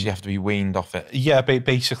 So you have to be weaned off it. Yeah,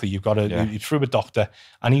 basically you've got to, you're through a doctor.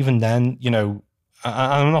 And even then,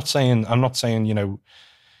 I'm not saying,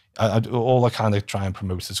 all I kind of try and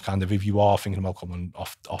promote is kind of, if you are thinking about coming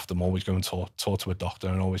off them, always go and talk to a doctor,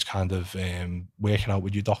 and always kind of working out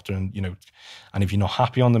with your doctor, and and if you're not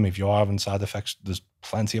happy on them, if you are having side effects, there's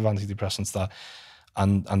plenty of antidepressants that,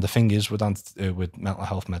 and the thing is with mental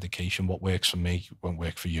health medication, what works for me won't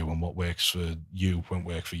work for you, and what works for you won't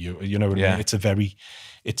work for you. You know what I mean?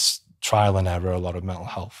 It's trial and error, a lot of mental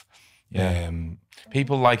health. Yeah.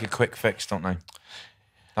 People like a quick fix, don't they?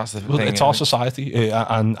 That's the thing. It's our society,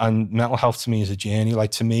 and mental health to me is a journey.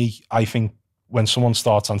 Like, to me, I think when someone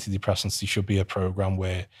starts antidepressants, there should be a program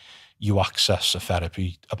where you access a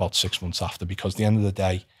therapy about 6 months after, because at the end of the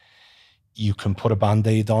day, you can put a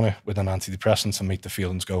Band-Aid on it with an antidepressant and make the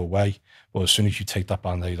feelings go away. But as soon as you take that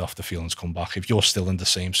Band-Aid off, the feelings come back. If you're still in the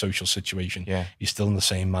same social situation, you're still in the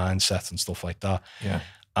same mindset and stuff like that. Yeah.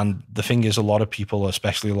 And the thing is, a lot of people,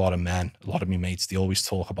 especially a lot of men, a lot of my mates, they always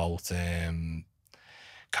talk about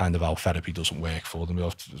kind of how therapy doesn't work for them.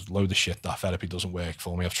 There's a load of shit that therapy doesn't work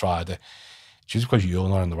for me. I've tried it. It's just because you're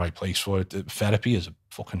not in the right place for it. Therapy is a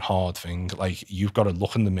fucking hard thing. Like, you've got to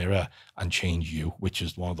look in the mirror and change you, which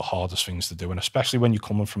is one of the hardest things to do. And especially when you're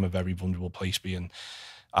coming from a very vulnerable place, being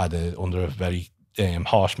either under a very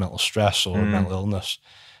harsh mental stress or mental illness,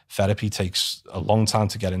 therapy takes a long time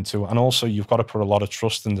to get into. And also, you've got to put a lot of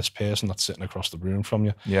trust in this person that's sitting across the room from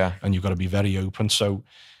you. Yeah. And you've got to be very open. So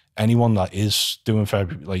anyone that is doing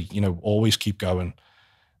therapy, always keep going.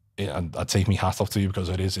 And I take my hat off to you, because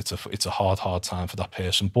it's a hard time for that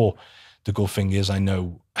person. But the good thing is, I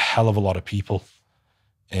know a hell of a lot of people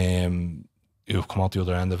who've come out the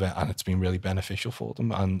other end of it, and it's been really beneficial for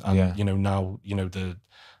them. And now, they're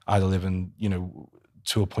either living,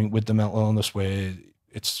 to a point with the mental illness where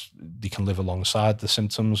they can live alongside the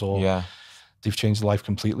symptoms, or they've changed their life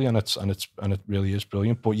completely, and it really is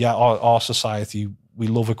brilliant. But yeah, our society, we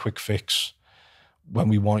love a quick fix when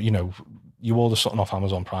we want. You order something off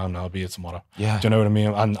Amazon Prime now, it'll be here tomorrow. Yeah, do you know what I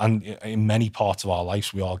mean? And in many parts of our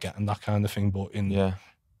lives, we are getting that kind of thing. But in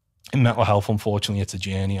mental health, unfortunately, it's a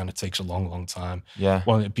journey, and it takes a long time. Yeah,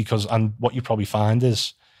 and what you probably find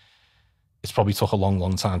is, it's probably took a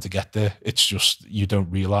long time to get there. It's just, you don't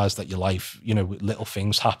realize that your life, little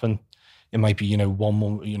things happen. It might be, 1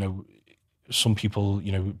 month, some people,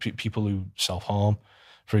 people who self-harm,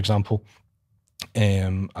 for example,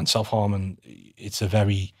 and self-harm, it's a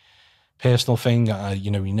very personal thing.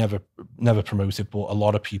 We never promote it, but a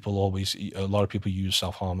lot of people use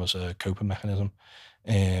self-harm as a coping mechanism.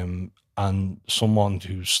 And someone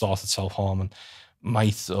who started self-harming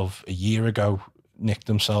might have, a year ago, nicked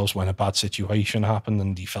themselves when a bad situation happened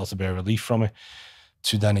and they felt a bit of relief from it,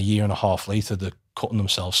 to then a year and a half later, they're cutting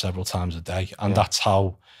themselves several times a day. And that's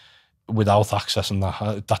how, without accessing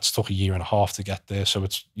that's took a year and a half to get there. So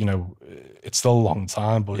it's, it's still a long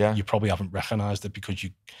time, but you probably haven't recognized it, because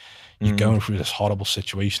you're going through this horrible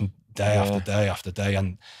situation day after day after day.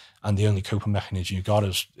 And the only coping mechanism you got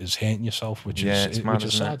is hating yourself, which is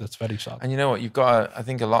sad. It's very sad. And you know what, you've got I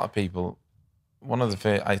think a lot of people, one of the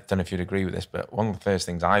first, I don't know if you'd agree with this, but one of the first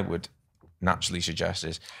things I would naturally suggest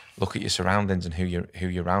is look at your surroundings and who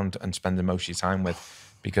you're around, and spending most of your time with.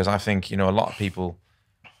 because I think, you know, a lot of people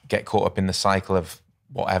get caught up in the cycle of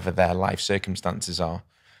whatever their life circumstances are,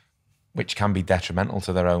 which can be detrimental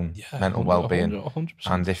to their own mental well-being. 100%.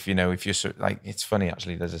 And if, you know, if you're like, it's funny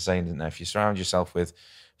actually, there's a saying, isn't there? If you surround yourself with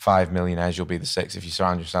 5 millionaires, you'll be the 6th. If you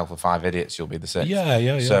surround yourself with 5 idiots, you'll be the 6th.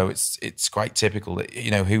 Yeah. So it's quite typical that,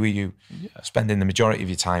 you know, who are you spending the majority of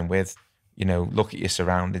your time with? You know, look at your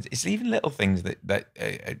surroundings. It's even little things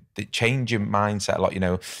that change your mindset a lot. You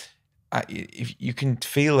know, if you can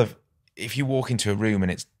feel if you walk into a room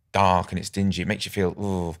and it's dark and it's dingy, it makes you feel,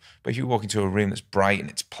 oh. But if you walk into a room that's bright and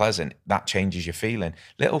it's pleasant, that changes your feeling.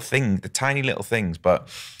 Little things, the tiny little things. But,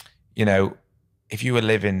 you know, if you were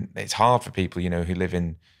living, it's hard for people, you know, who live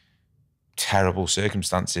in terrible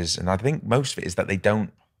circumstances. And I think most of it is that they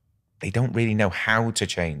don't really know how to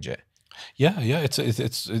change it. Yeah.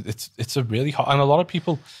 It's a really hard, and a lot of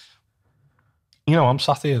people, you know, I'm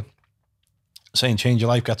sat here saying, change your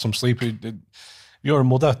life, get some sleep. You're a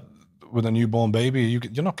mother with a newborn baby,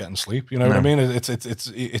 you're not getting sleep. You know what I mean?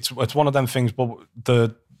 It's one of them things. But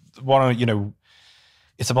you know,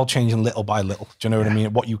 it's about changing little by little. Do you know what I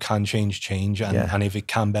mean? What you can change, and if it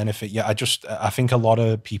can benefit. I think a lot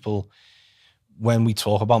of people, when we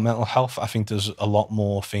talk about mental health, I think there's a lot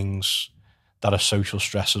more things that are social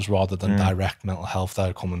stressors rather than direct mental health that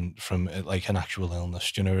are coming from like an actual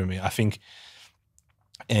illness. Do you know what I mean? I think.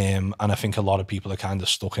 And I think a lot of people are kind of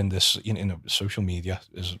stuck in this, you know, social media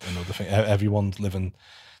is another thing. Everyone's living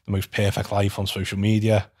the most perfect life on social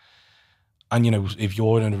media. And, you know, if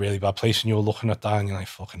you're in a really bad place and you're looking at that and you're like,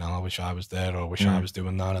 fucking hell, I wish I was there, or I wish I was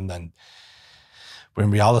doing that. And then, but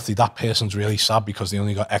in reality, that person's really sad because they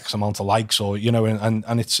only got X amount of likes, or, you know,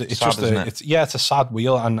 and it's sad, just it's a sad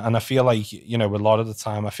wheel. And I feel like, you know, a lot of the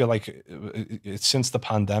time, I feel like it's since the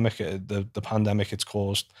pandemic, the pandemic, it's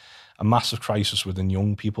caused a massive crisis within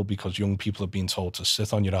young people, because young people have been told to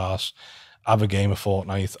sit on your ass, have a game of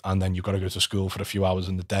Fortnite, and then you've got to go to school for a few hours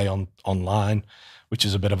in the day online, which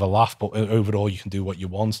is a bit of a laugh, but overall you can do what you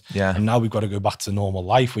want. Yeah. And now we've got to go back to normal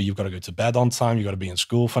life where you've got to go to bed on time, you've got to be in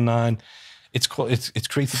school for 9. It's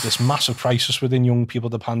created this massive crisis within young people,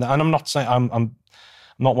 the pandemic. And I'm not saying I'm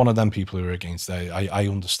not one of them people who are against it. I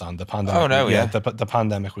understand the pandemic. Oh no, the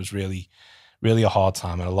pandemic was really a hard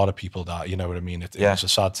time, and a lot of people that, you know what I mean? It was a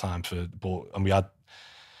sad time and we had,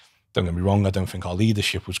 don't get me wrong, I don't think our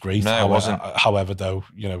leadership was great. No, it wasn't. However, though,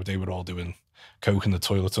 you know, they were all doing coke in the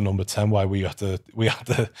toilet to number 10 while we had to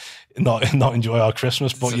not enjoy our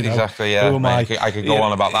Christmas. But, you know, exactly, yeah. I could go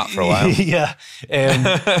on about that for a while. Yeah.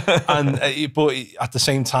 But at the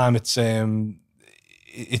same time, it's sad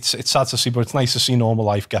to see, but it's nice to see normal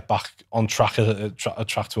life get back on track to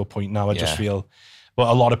a point now. I just feel, but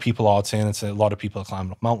a lot of people are turning to, a lot of people are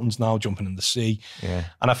climbing up mountains now, jumping in the sea. Yeah.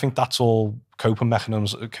 And I think that's all coping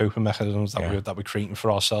mechanisms that we're creating for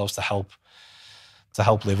ourselves to help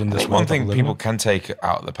live in this world. One thing people can take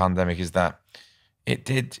out of the pandemic is that it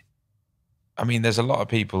did, I mean, there's a lot of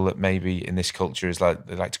people that maybe in this culture is like,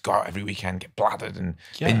 they like to go out every weekend, get bladdered and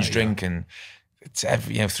binge drink, and it's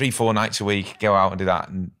every, 3-4 nights a week, go out and do that.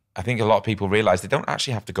 And I think a lot of people realize they don't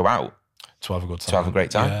actually have to go out to have a good time, to have a great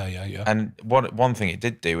time. Yeah. And one thing it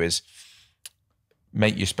did do is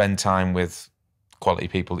make you spend time with quality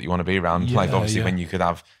people that you want to be around. Like obviously when you could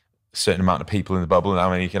have a certain amount of people in the bubble, and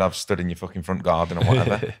I mean, you could have stood in your fucking front garden or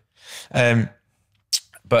whatever.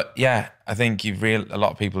 But yeah, I think a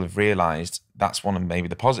lot of people have realised that's one of maybe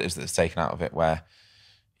the positives that's taken out of it, where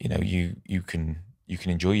you can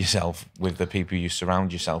enjoy yourself with the people you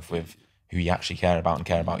surround yourself with, who you actually care about and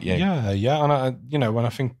care about you. Yeah, and I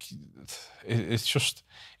think it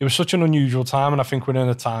was such an unusual time, and I think we're in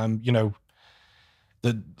a time,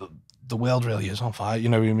 the world really is on fire. You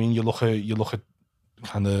know what I mean? You look at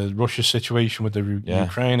kind of Russia's situation with the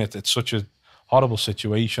Ukraine. It's such a horrible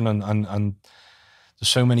situation, and there's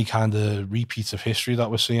so many kind of repeats of history that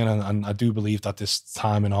we're seeing, and I do believe that this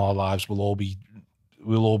time in our lives we'll all be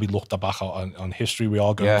looked back on history. We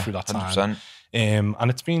are going through that time, 100%. And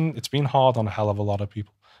it's been hard on a hell of a lot of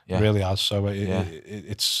people. It really has. So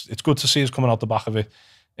it's good to see us coming out the back of it,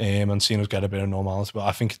 and seeing us get a bit of normality. But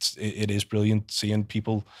I think it is brilliant seeing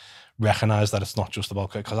people recognise that it's not just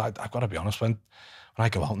about, because I've got to be honest, when I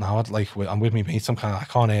go out now, I'm with me mates, I'm kind of, I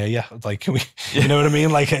can't hear you. Like, can we, you know what I mean?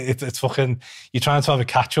 Like, it's fucking, you're trying to have a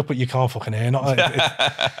catch up, but you can't fucking hear nothing.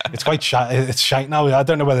 It's quite it's shite now. I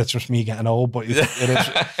don't know whether it's just me getting old, but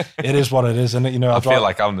it is what it is. And I feel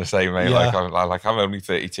like I'm the same, mate. Yeah. I'm only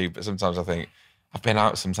 32, but sometimes I think, I've been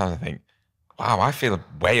out, sometimes I think, wow, I feel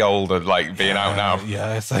way older, like being out now.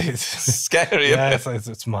 Yeah, it's scary. Yeah,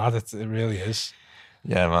 it's mad. It really is.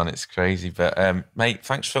 Yeah, man, it's crazy. But mate,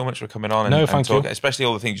 thanks so much for coming on and talking, especially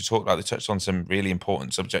all the things you talked about. They touched on some really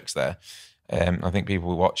important subjects there. I think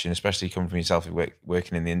people watching, especially coming from yourself,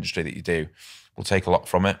 working in the industry that you do, will take a lot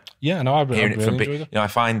from it. Yeah, no, I really enjoyed it. You know, I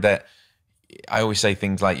find that I always say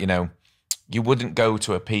things like, you know, you wouldn't go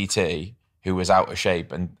to a PT who was out of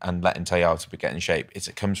shape and let him tell you how to get in shape.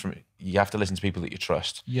 It comes from, you have to listen to people that you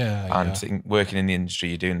trust. And working in the industry,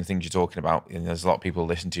 you're doing the things you're talking about, and there's a lot of people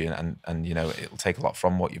listen to you, and you know, it'll take a lot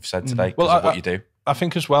from what you've said today because of what you do. I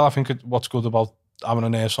think as well, what's good about having a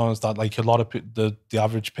nurse on is that, like, a lot of the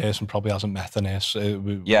average person probably hasn't met a nurse, a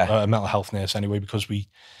mental health nurse anyway, because we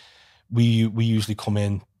usually come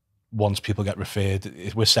in once people get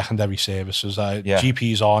referred. We're secondary services.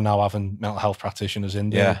 GPs are now having mental health practitioners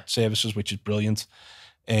in their services, which is brilliant.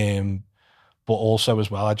 But also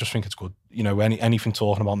as well, I just think it's good, you know, anything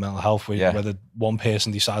talking about mental health, whether one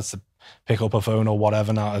person decides to pick up a phone or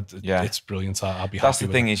whatever, now it's brilliant. I'll be happy. That's the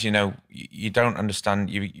thing is, you know, you don't understand,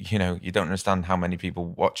 you know, you don't understand how many people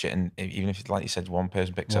watch it, and even if, like you said, one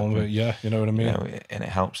person picks up, you know what I mean, you know, and it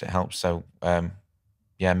helps. So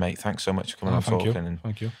yeah, mate, thanks so much for coming and talking.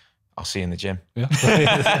 Thank you. I'll see you in the gym. Yeah.